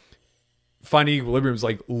video, Finding Equilibrium is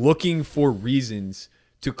like looking for reasons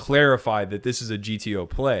to clarify that this is a GTO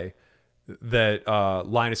play that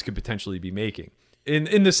Linus could potentially be making.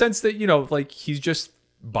 In the sense that, like he's just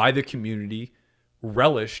by the community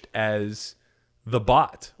relished as the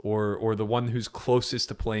bot or the one who's closest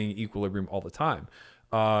to playing Equilibrium all the time.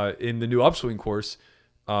 In the new Upswing course,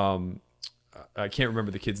 I can't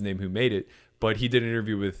remember the kid's name who made it, but he did an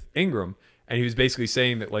interview with Ingram, and he was basically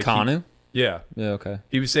saying that like Kanu? Yeah, okay.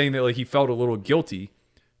 He was saying that like he felt a little guilty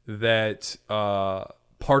that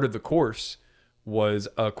part of the course was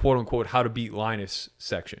a quote unquote how to beat Linus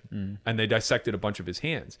section, and they dissected a bunch of his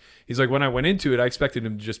hands. He's like, when I went into it, I expected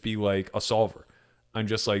him to just be like a solver and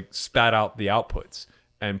just like spat out the outputs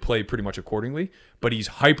and play pretty much accordingly, but he's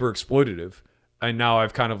hyper exploitative, and now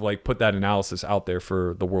I've kind of like put that analysis out there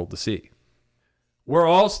for the world to see. We're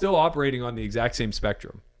all still operating on the exact same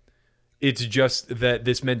spectrum. It's just that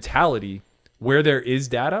this mentality where there is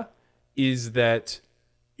data is that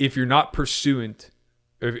if you're not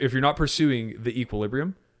if you're not pursuing the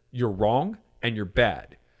equilibrium, you're wrong and you're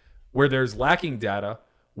bad. Where there's lacking data,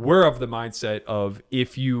 we're of the mindset of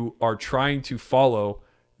if you are trying to follow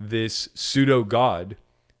this pseudo god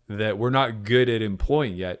that we're not good at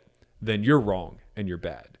employing yet, then you're wrong and you're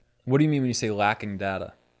bad. What do you mean when you say lacking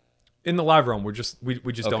data? In the live realm, we just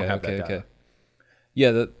don't have that data.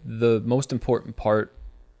 Yeah, the most important part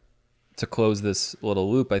to close this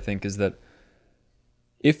little loop, I think, is that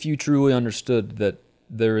if you truly understood that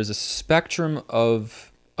there is a spectrum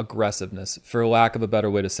of aggressiveness, for lack of a better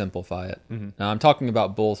way to simplify it. Mm-hmm. Now, I'm talking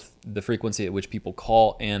about both the frequency at which people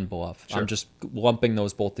call and bluff. Sure. I'm just lumping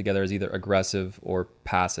those both together as either aggressive or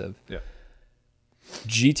passive. Yeah.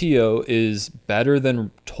 GTO is better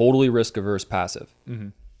than totally risk-averse passive. Mm-hmm.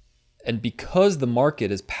 And because the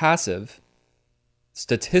market is passive,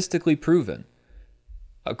 statistically proven,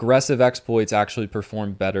 aggressive exploits actually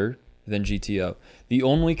perform better than GTO. The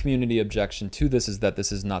only community objection to this is that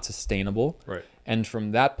this is not sustainable. Right. And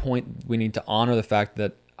from that point, we need to honor the fact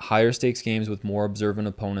that higher stakes games with more observant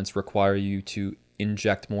opponents require you to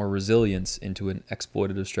inject more resilience into an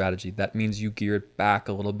exploitative strategy. That means you gear it back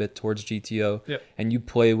a little bit towards GTO, yep. and you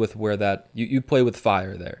play with where that you play with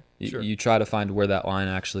fire there. Sure. You try to find where that line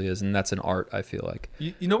actually is, and that's an art, I feel like.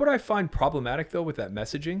 You know what I find problematic though with that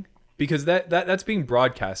messaging, because that's being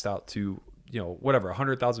broadcast out to, you know, whatever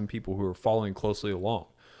 100,000 people who are following closely along.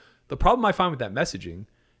 The problem I find with that messaging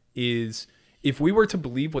is if we were to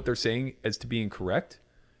believe what they're saying as to being correct,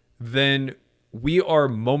 then we are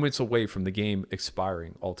moments away from the game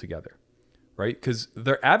expiring altogether, right? Because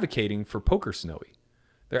they're advocating for poker snowy.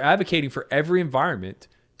 They're advocating for every environment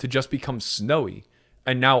to just become snowy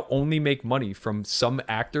and now only make money from some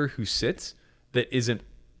actor who sits that isn't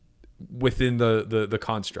within the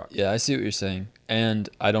construct. Yeah, I see what you're saying. And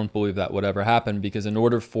I don't believe that would ever happen, because in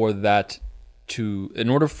order for that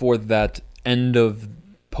end of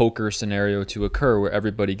poker scenario to occur where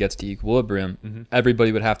everybody gets to equilibrium, mm-hmm.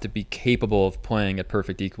 everybody would have to be capable of playing at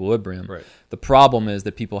perfect equilibrium. Right. The problem is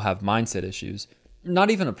that people have mindset issues. Not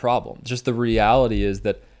even a problem. Just the reality is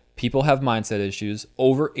that people have mindset issues.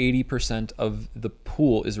 Over 80% of the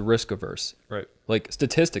pool is risk averse. Right. Like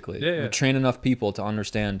statistically, yeah. You train enough people to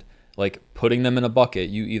understand, like putting them in a bucket,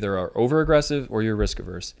 you either are over aggressive or you're risk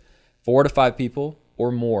averse. 4 to 5 people or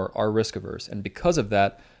more are risk averse. And because of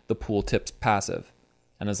that, the pool tips passive.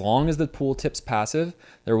 And as long as the pool tips passive,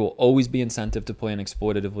 there will always be incentive to play an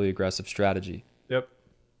exploitatively aggressive strategy. Yep.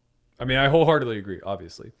 I mean, I wholeheartedly agree,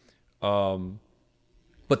 obviously.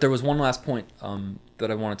 But there was one last point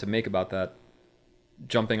that I wanted to make about that,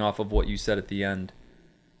 jumping off of what you said at the end.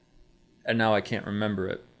 And now I can't remember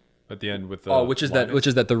it. At the end with the which is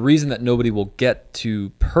that the reason that nobody will get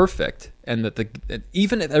to perfect, and that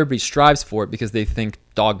even if everybody strives for it because they think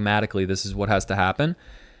dogmatically this is what has to happen,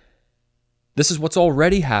 this is what's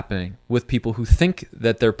already happening with people who think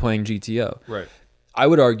that they're playing GTO. Right. I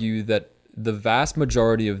would argue that the vast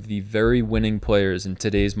majority of the very winning players in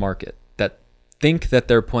today's market that think that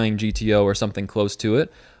they're playing GTO or something close to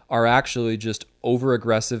it are actually just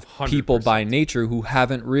over-aggressive 100%. People by nature who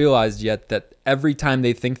haven't realized yet that every time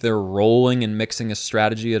they think they're rolling and mixing a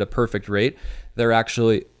strategy at a perfect rate, they're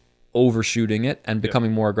actually overshooting it and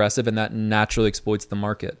becoming more aggressive, and that naturally exploits the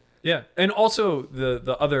market. Yeah, and also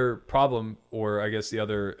the other problem, or I guess the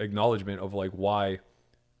other acknowledgement of like why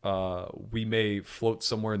we may float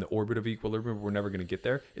somewhere in the orbit of equilibrium, but we're never going to get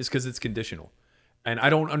there, is because it's conditional. And I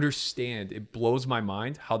don't understand. It blows my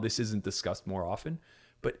mind how this isn't discussed more often.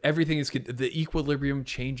 But everything is, the equilibrium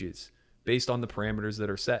changes based on the parameters that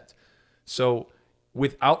are set. So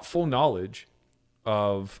without full knowledge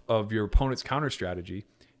of your opponent's counter strategy,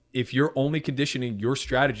 if you're only conditioning your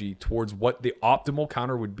strategy towards what the optimal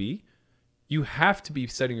counter would be, you have to be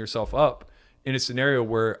setting yourself up in a scenario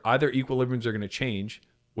where either equilibriums are going to change,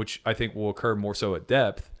 which I think will occur more so at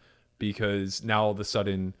depth, because now all of a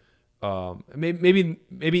sudden, maybe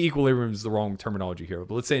equilibrium is the wrong terminology here,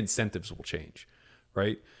 but let's say incentives will change.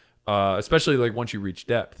 Right? Especially like once you reach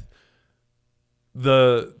depth.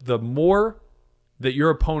 The more that your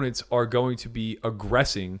opponents are going to be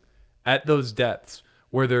aggressing at those depths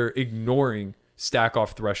where they're ignoring stack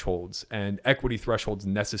off thresholds and equity thresholds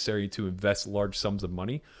necessary to invest large sums of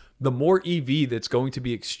money, the more EV that's going to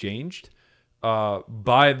be exchanged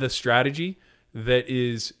by the strategy that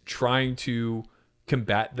is trying to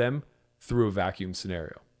combat them through a vacuum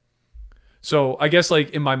scenario. So I guess like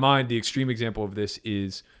in my mind, the extreme example of this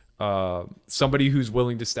is somebody who's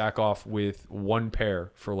willing to stack off with one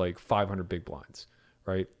pair for like 500 big blinds,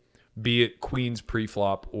 right? be it queens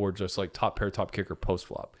pre-flop or just like top pair, top kicker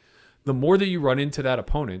post-flop. The more that you run into that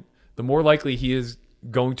opponent, the more likely he is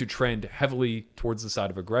going to trend heavily towards the side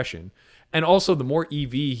of aggression. And also the more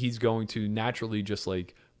EV he's going to naturally just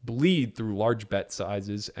like bleed through large bet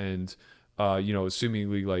sizes and,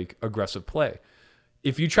 assumingly like aggressive play.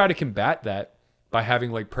 If you try to combat that by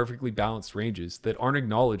having like perfectly balanced ranges that aren't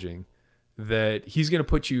acknowledging that he's going to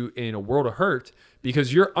put you in a world of hurt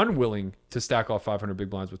because you're unwilling to stack off 500 big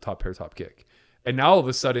blinds with top pair, top kick. And now all of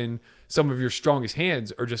a sudden, some of your strongest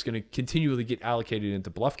hands are just going to continually get allocated into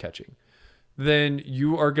bluff catching. Then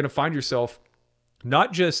you are going to find yourself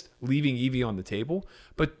not just leaving EV on the table,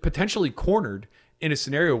 but potentially cornered in a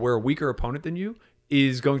scenario where a weaker opponent than you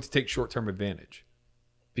is going to take short-term advantage.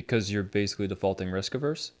 Because you're basically defaulting risk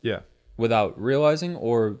averse? Yeah. Without realizing,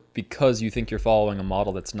 or because you think you're following a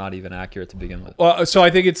model that's not even accurate to begin with? Well, so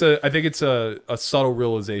I think it's a subtle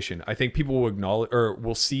realization. I think people will acknowledge or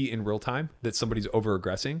will see in real time that somebody's over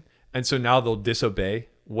aggressing, and so now they'll disobey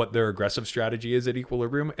what their aggressive strategy is at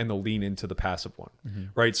equilibrium, and they'll lean into the passive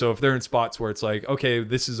one, right? So if they're in spots where it's like, okay,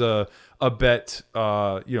 this is a bet,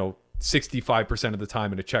 65% of the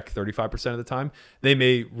time and a check 35% of the time, they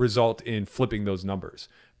may result in flipping those numbers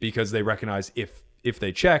because they recognize if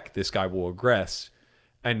they check, this guy will aggress,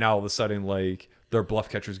 and now all of a sudden, like, their bluff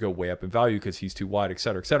catchers go way up in value because he's too wide, et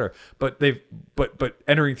cetera, et cetera. But but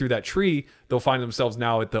entering through that tree, they'll find themselves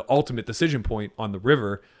now at the ultimate decision point on the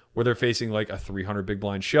river where they're facing like a 300 big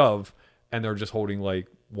blind shove and they're just holding like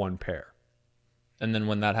one pair. And then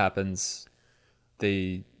when that happens,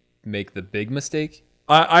 they make the big mistake?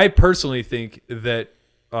 I personally think that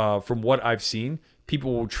from what I've seen,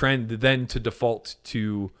 people will trend then to default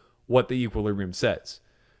to what the equilibrium says,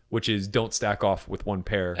 which is don't stack off with one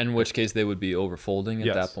pair. In which case they would be overfolding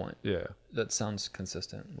at that point. Yeah. That sounds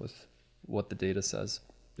consistent with what the data says.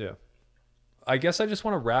 Yeah. I guess I just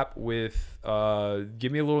want to wrap with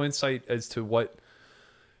give me a little insight as to what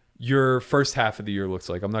your first half of the year looks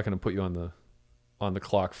like. I'm not going to put you on the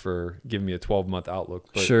clock for giving me a 12-month outlook.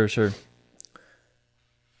 But Sure.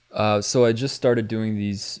 So I just started doing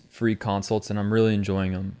these free consults and I'm really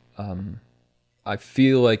enjoying them. I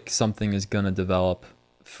feel like something is going to develop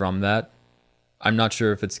from that. I'm not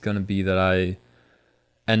sure if it's going to be that I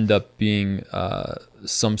end up being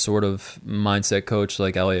some sort of mindset coach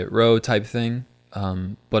like Elliott Rowe type thing.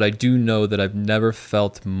 But I do know that I've never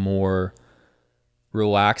felt more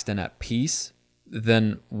relaxed and at peace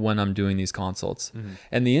than when I'm doing these consults. Mm-hmm.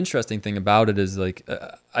 And the interesting thing about it is like,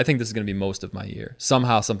 I think this is going to be most of my year.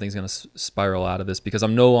 Somehow something's going to spiral out of this because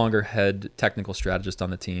I'm no longer head technical strategist on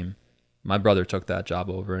the team. My brother took that job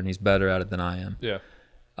over and he's better at it than I am. Yeah.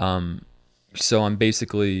 So I'm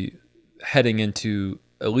basically heading into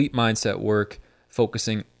elite mindset work,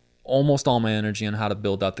 focusing almost all my energy on how to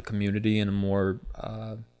build out the community in a more,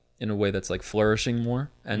 in a way that's like flourishing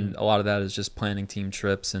more. And a lot of that is just planning team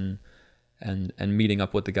trips and meeting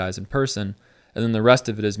up with the guys in person. And then the rest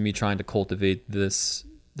of it is me trying to cultivate this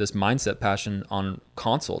mindset passion on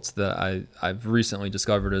consults that I've recently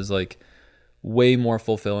discovered is like way more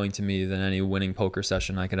fulfilling to me than any winning poker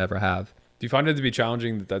session I could ever have. Do you find it to be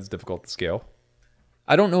challenging that that's difficult to scale?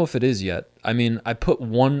 I don't know if it is yet. I mean, I put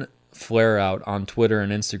one flare out on Twitter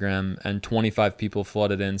and Instagram and 25 people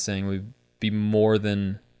flooded in saying we'd be more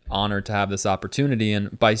than honored to have this opportunity.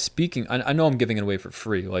 And by speaking, I know I'm giving it away for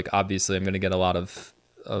free. Like, obviously, I'm going to get a lot of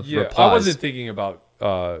replies. I wasn't thinking about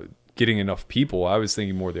getting enough people. I was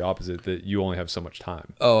thinking more the opposite, that you only have so much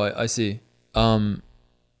time. Oh, I see.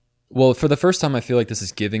 Well, for the first time, I feel like this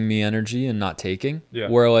is giving me energy and not taking. Yeah.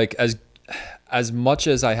 Where like as much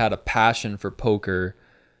as I had a passion for poker,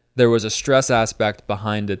 there was a stress aspect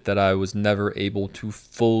behind it that I was never able to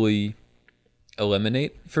fully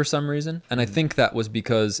eliminate for some reason. And I think that was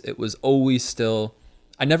because it was always still,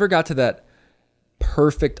 I never got to that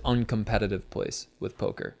perfect uncompetitive place with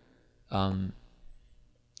poker. And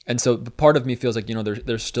so the part of me feels like,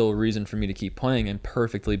 there's still a reason for me to keep playing and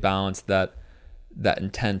perfectly balance that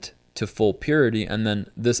intent to full purity. And then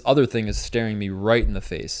this other thing is staring me right in the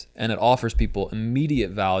face and it offers people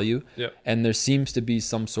immediate value. Yep. And there seems to be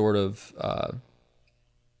some sort of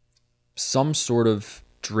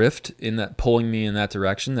drift in that, pulling me in that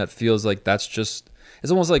direction that feels like it's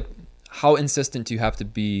almost like how insistent do you have to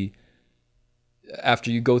be after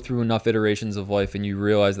you go through enough iterations of life and you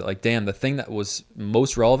realize that like, damn, the thing that was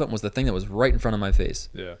most relevant was the thing that was right in front of my face.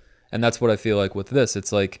 Yeah. And that's what I feel like with this.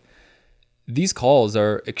 It's like, these calls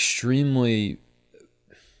are extremely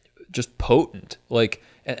just potent. Like,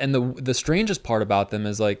 and the strangest part about them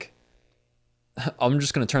is like, I'm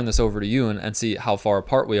just going to turn this over to you and see how far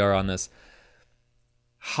apart we are on this.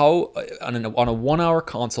 how on a 1 hour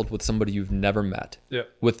consult with somebody you've never met, Yeah.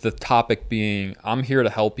 with the topic being, I'm here to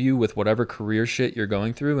help you with whatever career shit you're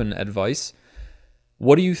going through and advice.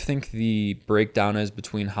 What do you think the breakdown is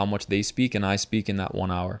between how much they speak and I speak in that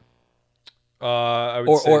 1 hour? I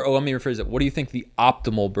would say, Or let me rephrase it. What do you think the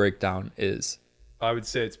optimal breakdown is? I would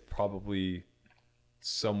say it's probably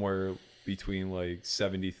somewhere between like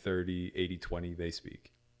 70-30, 80-20 they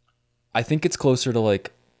speak. I think it's closer to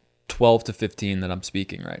like 12 to 15 that I'm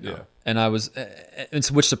speaking right now. Yeah. And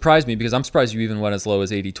which surprised me because I'm surprised you even went as low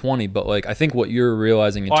as 80-20. But like, I think what you're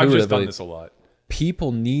realizing I've intuitively, just done this a lot.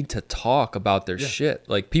 people need to talk about their shit.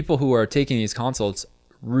 Like, people who are taking these consults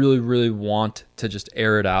really, really want to just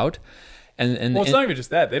air it out. And Well, it's not even just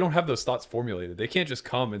that. They don't have those thoughts formulated. They can't just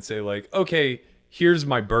come and say like, okay, here's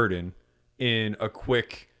my burden in a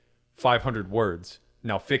quick 500 words.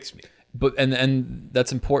 Now fix me. But and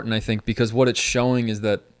that's important, I think, because what it's showing is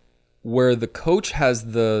that where the coach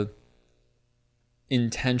has the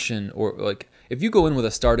intention, or like if you go in with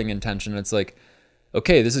a starting intention, it's like,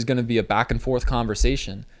 okay, this is going to be a back and forth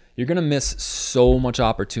conversation. You're going to miss so much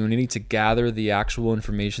opportunity to gather the actual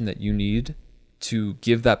information that you need to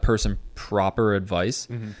give that person proper advice.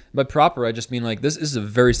 By proper, I just mean like, this is a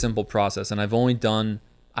very simple process, and I've only done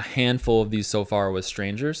a handful of these so far with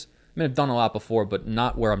strangers. I mean, I've done a lot before, but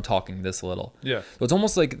not where I'm talking this little. Yeah. So it's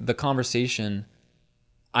almost like the conversation,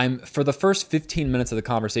 for the first 15 minutes of the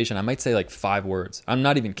conversation, I might say like 5 words. I'm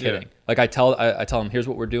not even kidding. Yeah. Like I tell them, here's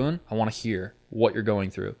what we're doing. I want to hear what you're going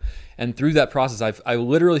through. And through that process, I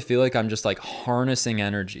literally feel like I'm just like harnessing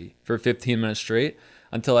energy for 15 minutes straight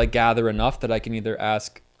until I gather enough that I can either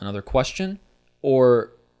ask another question,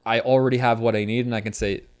 or I already have what I need and I can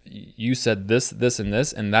say, you said this, this, and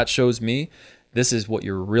this, and that shows me this is what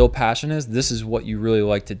your real passion is. This is what you really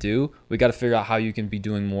like to do. We got to figure out how you can be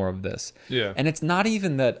doing more of this. Yeah. And it's not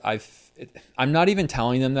even that I'm not even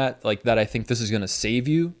telling them that I think this is going to save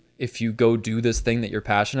you if you go do this thing that you're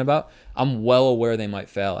passionate about. I'm well aware they might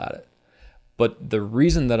fail at it. But the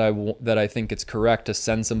reason that I think it's correct to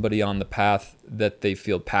send somebody on the path that they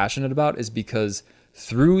feel passionate about is because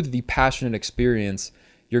through the passionate experience,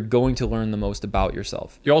 you're going to learn the most about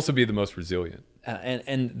yourself. You also be the most resilient.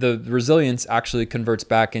 And the resilience actually converts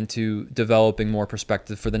back into developing more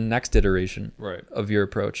perspective for the next iteration of your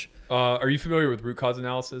approach. Are you familiar with root cause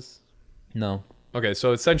analysis? No. Okay,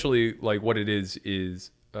 so essentially, like what it is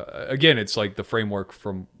again, it's like the framework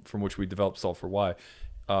from which we develop Solve for Why.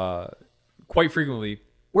 Quite frequently,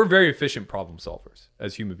 we're very efficient problem solvers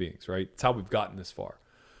as human beings, right? It's how we've gotten this far.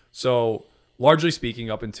 So, largely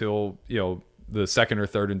speaking, up until the second or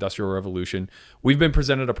third industrial revolution, we've been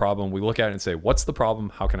presented a problem. We look at it and say, what's the problem?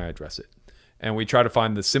 How can I address it? And we try to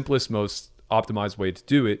find the simplest, most optimized way to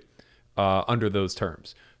do it under those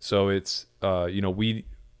terms. So it's,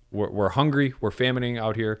 we're hungry, we're famining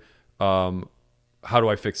out here. How do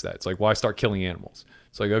I fix that? It's like, well, I start killing animals.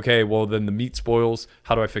 It's like, okay, well, then the meat spoils.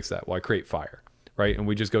 How do I fix that? Well, I create fire, right? And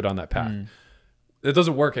we just go down that path. It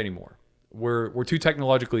doesn't work anymore. We're too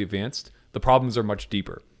technologically advanced. The problems are much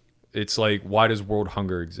deeper. It's like, why does world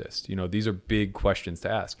hunger exist? These are big questions to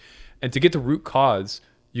ask. And to get to root cause,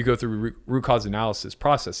 you go through root cause analysis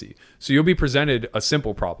processes. So you'll be presented a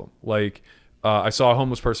simple problem. Like, I saw a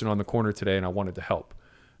homeless person on the corner today and I wanted to help.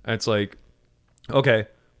 And it's like, okay,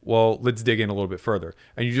 well, let's dig in a little bit further.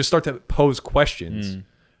 And you just start to pose questions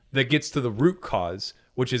that gets to the root cause,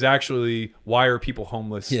 which is actually, why are people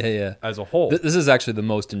homeless as a whole? This is actually the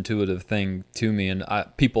most intuitive thing to me. And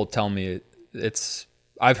people tell me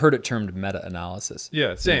I've heard it termed meta-analysis.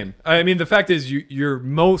 Yeah, same. I mean, the fact is you're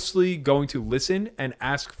mostly going to listen and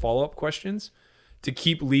ask follow-up questions to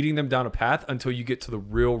keep leading them down a path until you get to the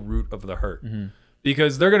real root of the hurt.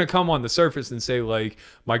 Because they're going to come on the surface and say, like,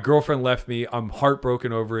 my girlfriend left me, I'm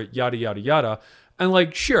heartbroken over it, yada, yada, yada. And,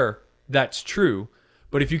 like, sure, that's true.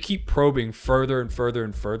 But if you keep probing further and further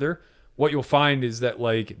and further, what you'll find is that,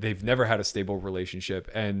 like, they've never had a stable relationship.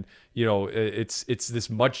 And, it's this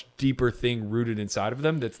much deeper thing rooted inside of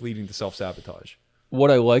them that's leading to self-sabotage.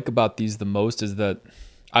 What I like about these the most is that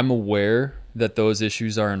I'm aware that those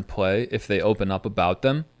issues are in play if they open up about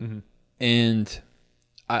them. And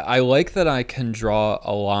I like that I can draw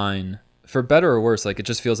a line, for better or worse. Like, it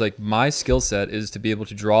just feels like my skill set is to be able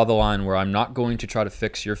to draw the line where I'm not going to try to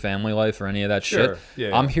fix your family life or any of that shit.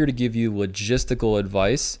 Yeah. I'm here to give you logistical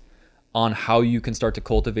advice on how you can start to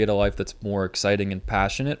cultivate a life that's more exciting and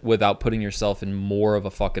passionate without putting yourself in more of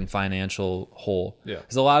a fucking financial hole. Yeah.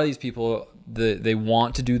 Because a lot of these people, they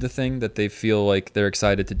want to do the thing that they feel like they're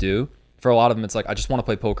excited to do. For a lot of them, it's like, I just want to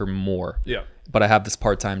play poker more. Yeah. But I have this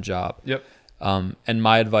part-time job. Yep. And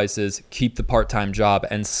my advice is keep the part-time job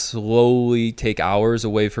and slowly take hours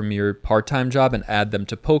away from your part-time job and add them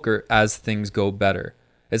to poker as things go better.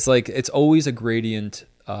 It's like, it's always a gradient.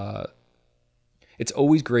 It's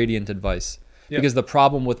always gradient advice. Yeah. Because the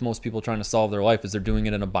problem with most people trying to solve their life is they're doing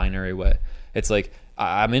it in a binary way. It's like,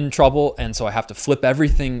 I'm in trouble, and so I have to flip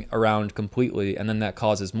everything around completely, and then that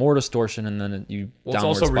causes more distortion, and then Well, it's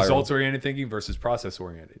also results-oriented thinking versus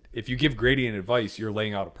process-oriented. If you give gradient advice, you're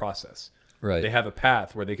laying out a process. Right. They have a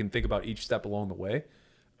path where they can think about each step along the way,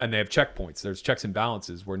 and they have checkpoints. There's checks and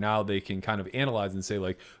balances where now they can kind of analyze and say,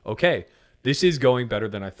 like, okay, this is going better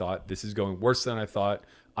than I thought. This is going worse than I thought.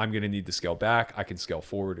 I'm going to need to scale back. I can scale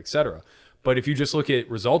forward, etc. But if you just look at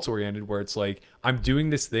results oriented, where it's like, I'm doing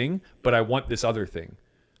this thing, but I want this other thing.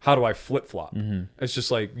 How do I flip flop? Mm-hmm. It's just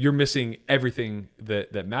like, you're missing everything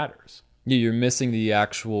that matters. Yeah, you're missing the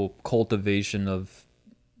actual cultivation of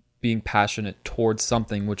being passionate towards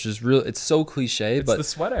something, which is real. It's so cliche, it's but the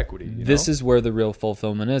sweat equity. This is where the real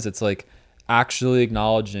fulfillment is. It's like actually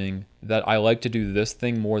acknowledging that I like to do this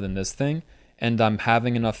thing more than this thing, and I'm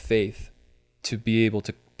having enough faith to be able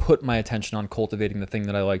to put my attention on cultivating the thing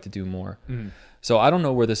that I like to do more. So I don't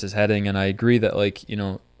know where this is heading, and I agree that, like, you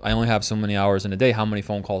know, I only have so many hours in a day. How many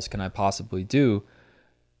phone calls can I possibly do?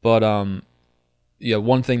 But yeah,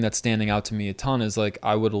 one thing that's standing out to me a ton is, like,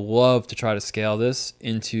 I would love to try to scale this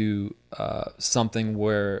into something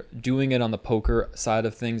where doing it on the poker side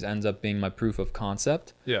of things ends up being my proof of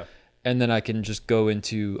concept. Yeah. And then I can just go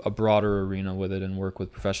into a broader arena with it and work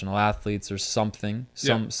with professional athletes or something,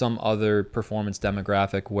 some other performance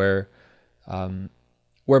demographic where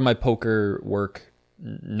my poker work,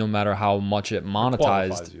 no matter how much it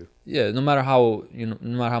monetized, no matter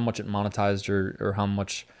how much it monetized or how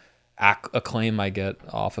much acclaim I get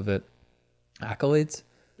off of it, accolades.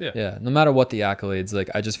 Yeah. No matter what the accolades, like,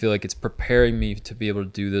 I just feel like it's preparing me to be able to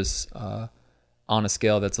do this on a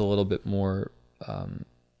scale that's a little bit more.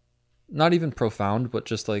 Not even profound, but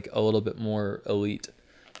just like a little bit more elite.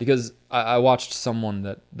 Because I watched someone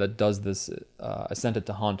that does this. I sent it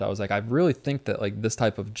to Hunt. I was like, I really think that, like, this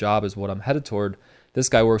type of job is what I'm headed toward. This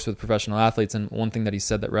guy works with professional athletes, and one thing that he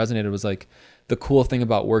said that resonated was, like, the cool thing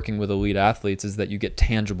about working with elite athletes is that you get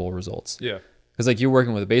tangible results. Yeah. Because, like, you're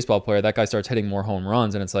working with a baseball player, that guy starts hitting more home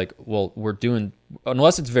runs, and it's like, well, we're doing,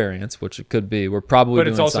 unless it's variance, which it could be, we're probably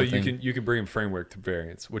doing something. But it's also, you can bring in framework to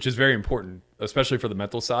variance, which is very important, especially for the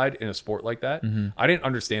mental side in a sport like that. Mm-hmm. I didn't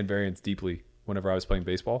understand variance deeply whenever I was playing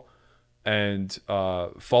baseball, and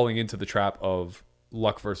falling into the trap of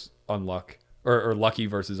luck versus unluck, or lucky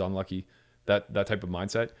versus unlucky, that type of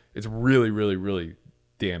mindset, it's really, really, really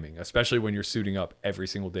damning, especially when you're suiting up every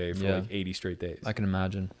single day for like 80 straight days. I can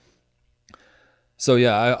imagine. So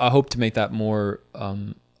yeah, I hope to make that more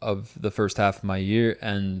of the first half of my year,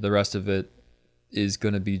 and the rest of it is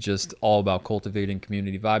going to be just all about cultivating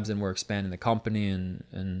community vibes, and we're expanding the company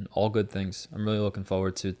and all good things. I'm really looking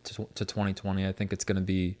forward to 2020. I think it's going to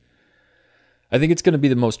be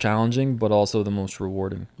the most challenging, but also the most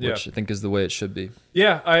rewarding, which I think is the way it should be.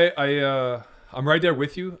 Yeah, I'm right there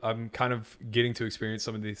with you. I'm kind of getting to experience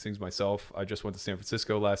some of these things myself. I just went to San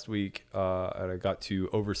Francisco last week, and I got to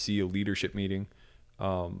oversee a leadership meeting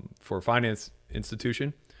for a finance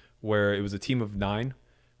institution where it was a team of 9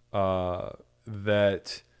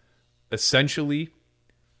 that essentially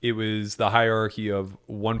it was the hierarchy of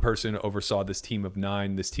one person oversaw this team of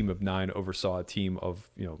 9. This team of 9 oversaw a team of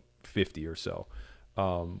 50 or so,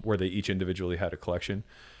 where they each individually had a collection.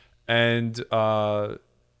 And in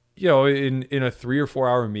a 3 or 4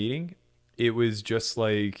 hour meeting, it was just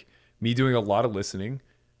like me doing a lot of listening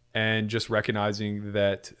and just recognizing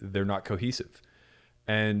that they're not cohesive.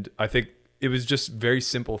 And I think it was just very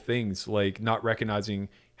simple things, like not recognizing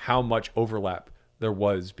how much overlap there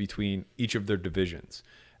was between each of their divisions.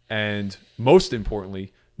 And most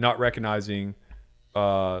importantly, not recognizing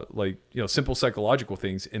simple psychological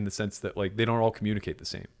things, in the sense that, like, they don't all communicate the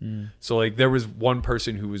same. So, like, there was one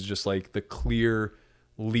person who was just like the clear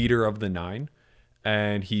leader of the 9,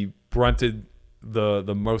 and he brunted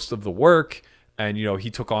the most of the work, and he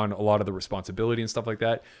took on a lot of the responsibility and stuff like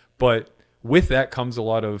that. But with that comes a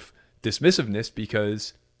lot of dismissiveness,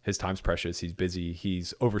 because his time's precious, he's busy,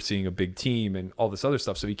 he's overseeing a big team and all this other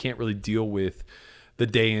stuff, so he can't really deal with the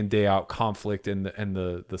day in day out conflict and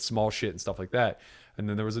the small shit and stuff like that. And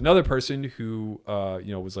then there was another person who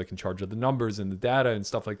was like in charge of the numbers and the data and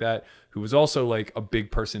stuff like that, who was also like a big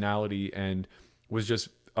personality and was just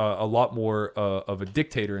a lot more of a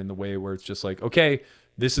dictator, in the way where it's just like, okay,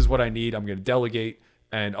 this is what I need, I'm going to delegate,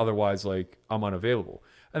 and otherwise, like, I'm unavailable.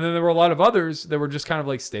 And then there were a lot of others that were just kind of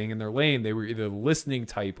like staying in their lane. They were either the listening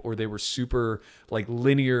type, or they were super like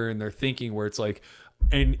linear in their thinking, where it's like,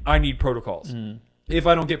 and I need protocols. If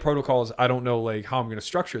I don't get protocols, I don't know like how I'm going to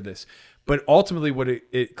structure this. But ultimately, what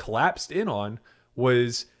it collapsed in on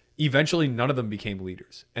was eventually none of them became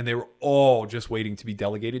leaders, and they were all just waiting to be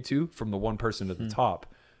delegated to from the one person at the top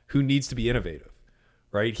who needs to be innovative,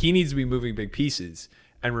 right? He needs to be moving big pieces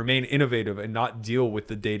and remain innovative and not deal with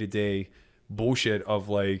the day-to-day bullshit of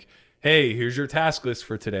like, hey, here's your task list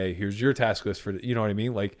for today. Here's your task list for, you know what I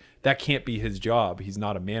mean? Like that can't be his job. He's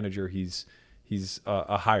not a manager. He's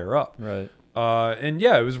a higher up. Right. And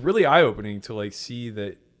yeah, it was really eye-opening to like see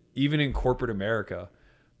that even in corporate America,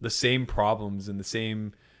 the same problems and the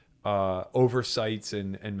same oversights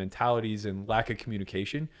and mentalities and lack of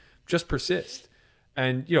communication just persist.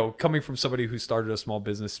 And, you know, coming from somebody who started a small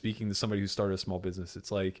business, speaking to somebody who started a small business, it's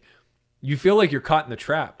like you feel like you're caught in the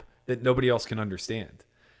trap that nobody else can understand.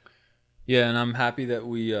 Yeah, and I'm happy that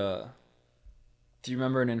we do you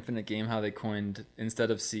remember in Infinite Game how they coined,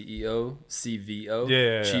 instead of CEO, CVO?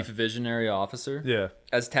 Yeah. Chief Visionary Officer? Yeah.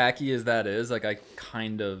 As tacky as that is, like I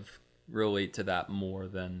kind of relate to that more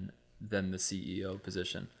than the CEO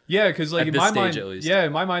position. Yeah, because like At in this my stage, mind, at least. yeah,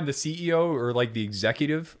 in my mind, the CEO or like the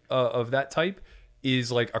executive of that type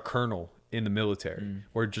is like a colonel in the military,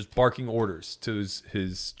 or just barking orders to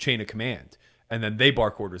his chain of command, and then they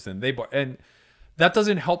bark orders, and they bark, and that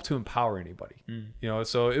doesn't help to empower anybody. You know,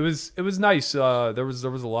 so it was nice. There was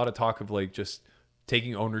a lot of talk of like just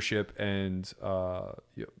taking ownership, and you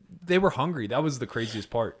know, they were hungry. That was the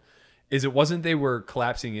craziest part. Is it wasn't they were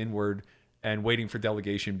collapsing inward and waiting for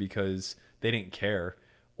delegation because they didn't care,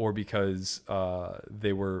 or because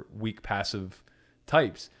they were weak, passive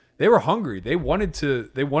types. They were hungry. They wanted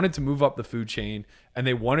to move up the food chain, and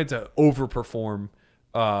they wanted to overperform,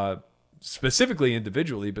 specifically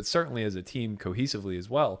individually, but certainly as a team, cohesively as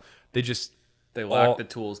well. They lack the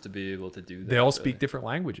tools to be able to do that. They all speak different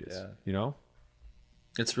languages. Yeah. You know,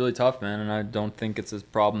 it's really tough, man, and I don't think it's a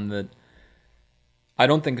problem that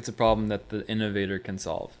the innovator can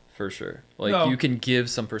solve, for sure. Like, No. you can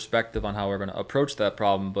give some perspective on how we're going to approach that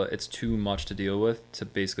problem, but it's too much to deal with to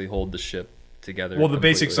basically hold the ship together. well, the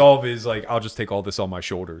basic completely. solve is like, I'll just take all this on my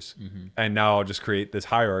shoulders, and now I'll just create this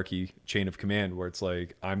hierarchy chain of command where it's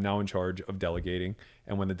like I'm now in charge of delegating,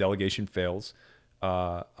 and when the delegation fails,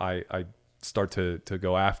 I start to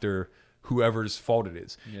go after whoever's fault it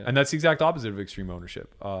is. Yeah. And that's the exact opposite of extreme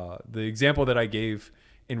ownership. The example that I gave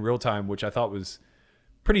in real time, which I thought was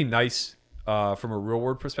pretty nice from a real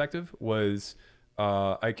world perspective, was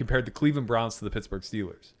I compared the Cleveland Browns to the Pittsburgh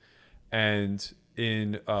Steelers, and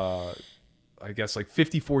in I guess like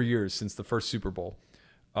 54 years since the first Super Bowl,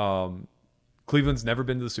 Cleveland's never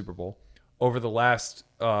been to the Super Bowl. Over the last,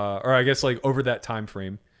 or I guess like over that time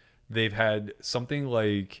frame, they've had something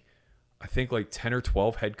like, I think like 10 or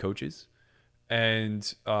 12 head coaches.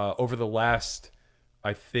 And over the last,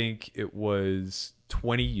 I think it was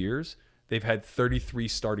 20 years, they've had 33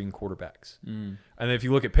 starting quarterbacks. And if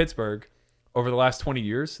you look at Pittsburgh, over the last 20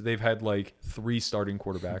 years, they've had like 3 starting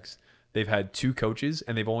quarterbacks. They've had 2 coaches,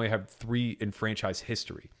 and they've only had 3 in franchise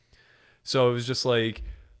history. So it was just like,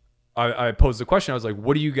 I posed the question. I was like,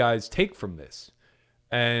 what do you guys take from this?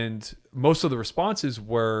 And most of the responses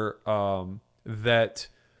were that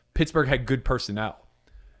Pittsburgh had good personnel,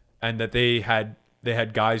 and that they had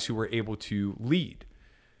guys who were able to lead,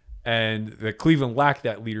 and that Cleveland lacked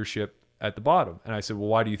that leadership at the bottom. And I said, well,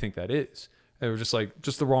 why do you think that is? And they were just like,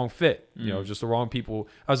 just the wrong fit, you know, just the wrong people.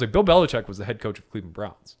 I was like, Bill Belichick was the head coach of Cleveland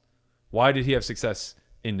Browns. Why did he have success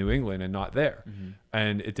in New England and not there?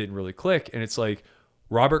 And it didn't really click. And it's like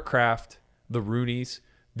Robert Kraft, the Rooneys,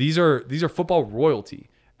 these are football royalty.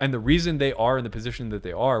 And the reason they are in the position that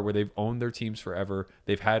they are, where they've owned their teams forever,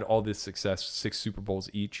 they've had all this success, 6 Super Bowls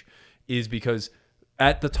each, is because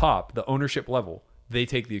at the top, the ownership level, they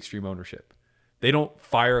take the extreme ownership. They don't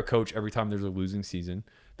fire a coach every time there's a losing season.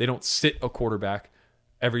 They don't sit a quarterback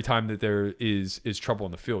every time that there is trouble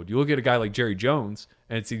on the field. You look at a guy like Jerry Jones,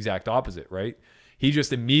 and it's the exact opposite, right? He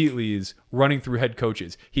just immediately is running through head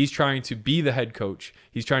coaches. He's trying to be the head coach.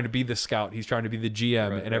 He's trying to be the scout. He's trying to be the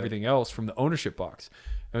GM and everything else from the ownership box.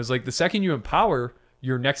 And it was like the second you empower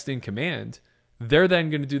your next in command, they're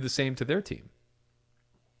then going to do the same to their team.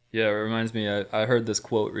 Yeah, it reminds me, I heard this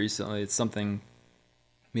quote recently. It's something,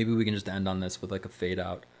 maybe we can just end on this with like a fade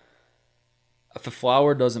out. If a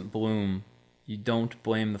flower doesn't bloom, you don't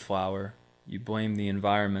blame the flower. You blame the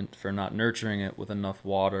environment for not nurturing it with enough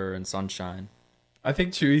water and sunshine. I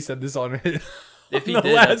think Chewy said this on it. If he the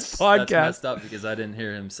did, last podcast. that's messed up because I didn't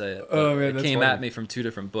hear him say it. Oh, man, it that's came funny. at me from 2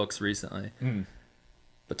 different books recently.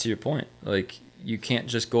 But to your point, like, you can't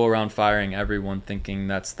just go around firing everyone thinking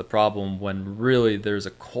that's the problem when really there's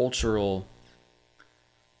a cultural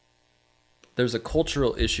there's a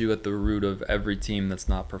cultural issue at the root of every team that's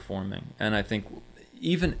not performing. And I think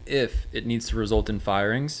even if it needs to result in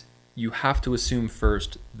firings, you have to assume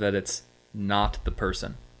first that it's not the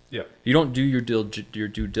person. Yeah. You don't do your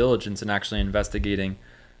due diligence in actually investigating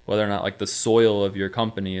whether or not like the soil of your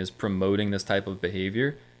company is promoting this type of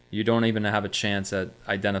behavior. You don't even have a chance at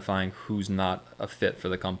identifying who's not a fit for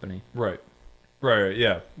the company. Right.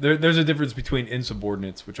 Yeah. There's a difference between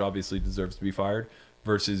insubordinates, which obviously deserves to be fired,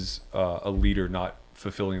 versus a leader not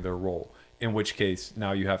fulfilling their role. In which case,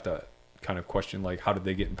 now you have to kind of question, like, how did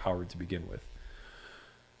they get empowered to begin with?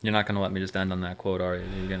 You're not going to let me just end on that quote, are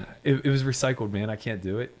you? It was recycled, man. I can't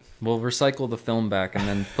do it. We'll recycle the film back and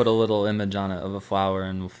then put a little image on it of a flower,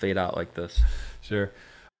 and we'll fade out like this. Sure.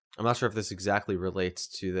 I'm not sure if this exactly relates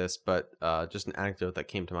to this, but just an anecdote that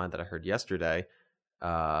came to mind that I heard yesterday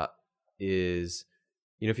is,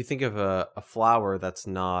 if you think of a flower that's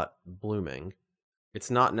not blooming, it's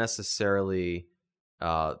not necessarily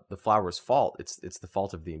the flower's fault. It's the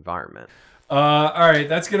fault of the environment. All right,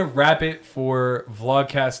 that's going to wrap it for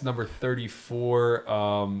Vlogcast number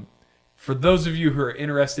 34. For those of you who are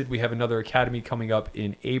interested, we have another academy coming up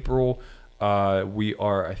in April. We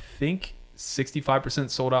are, I think, 65%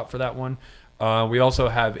 sold out for that one. We also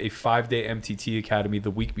have a 5-day MTT Academy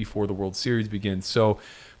the week before the World Series begins. So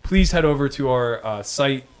please head over to our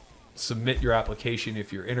site, submit your application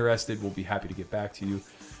if you're interested. We'll be happy to get back to you.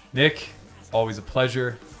 Nick, always a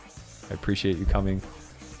pleasure. I appreciate you coming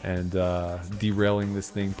and derailing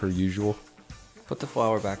this thing per usual. Put the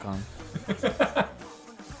flower back on.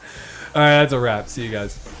 All right, that's a wrap. See you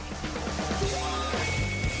guys.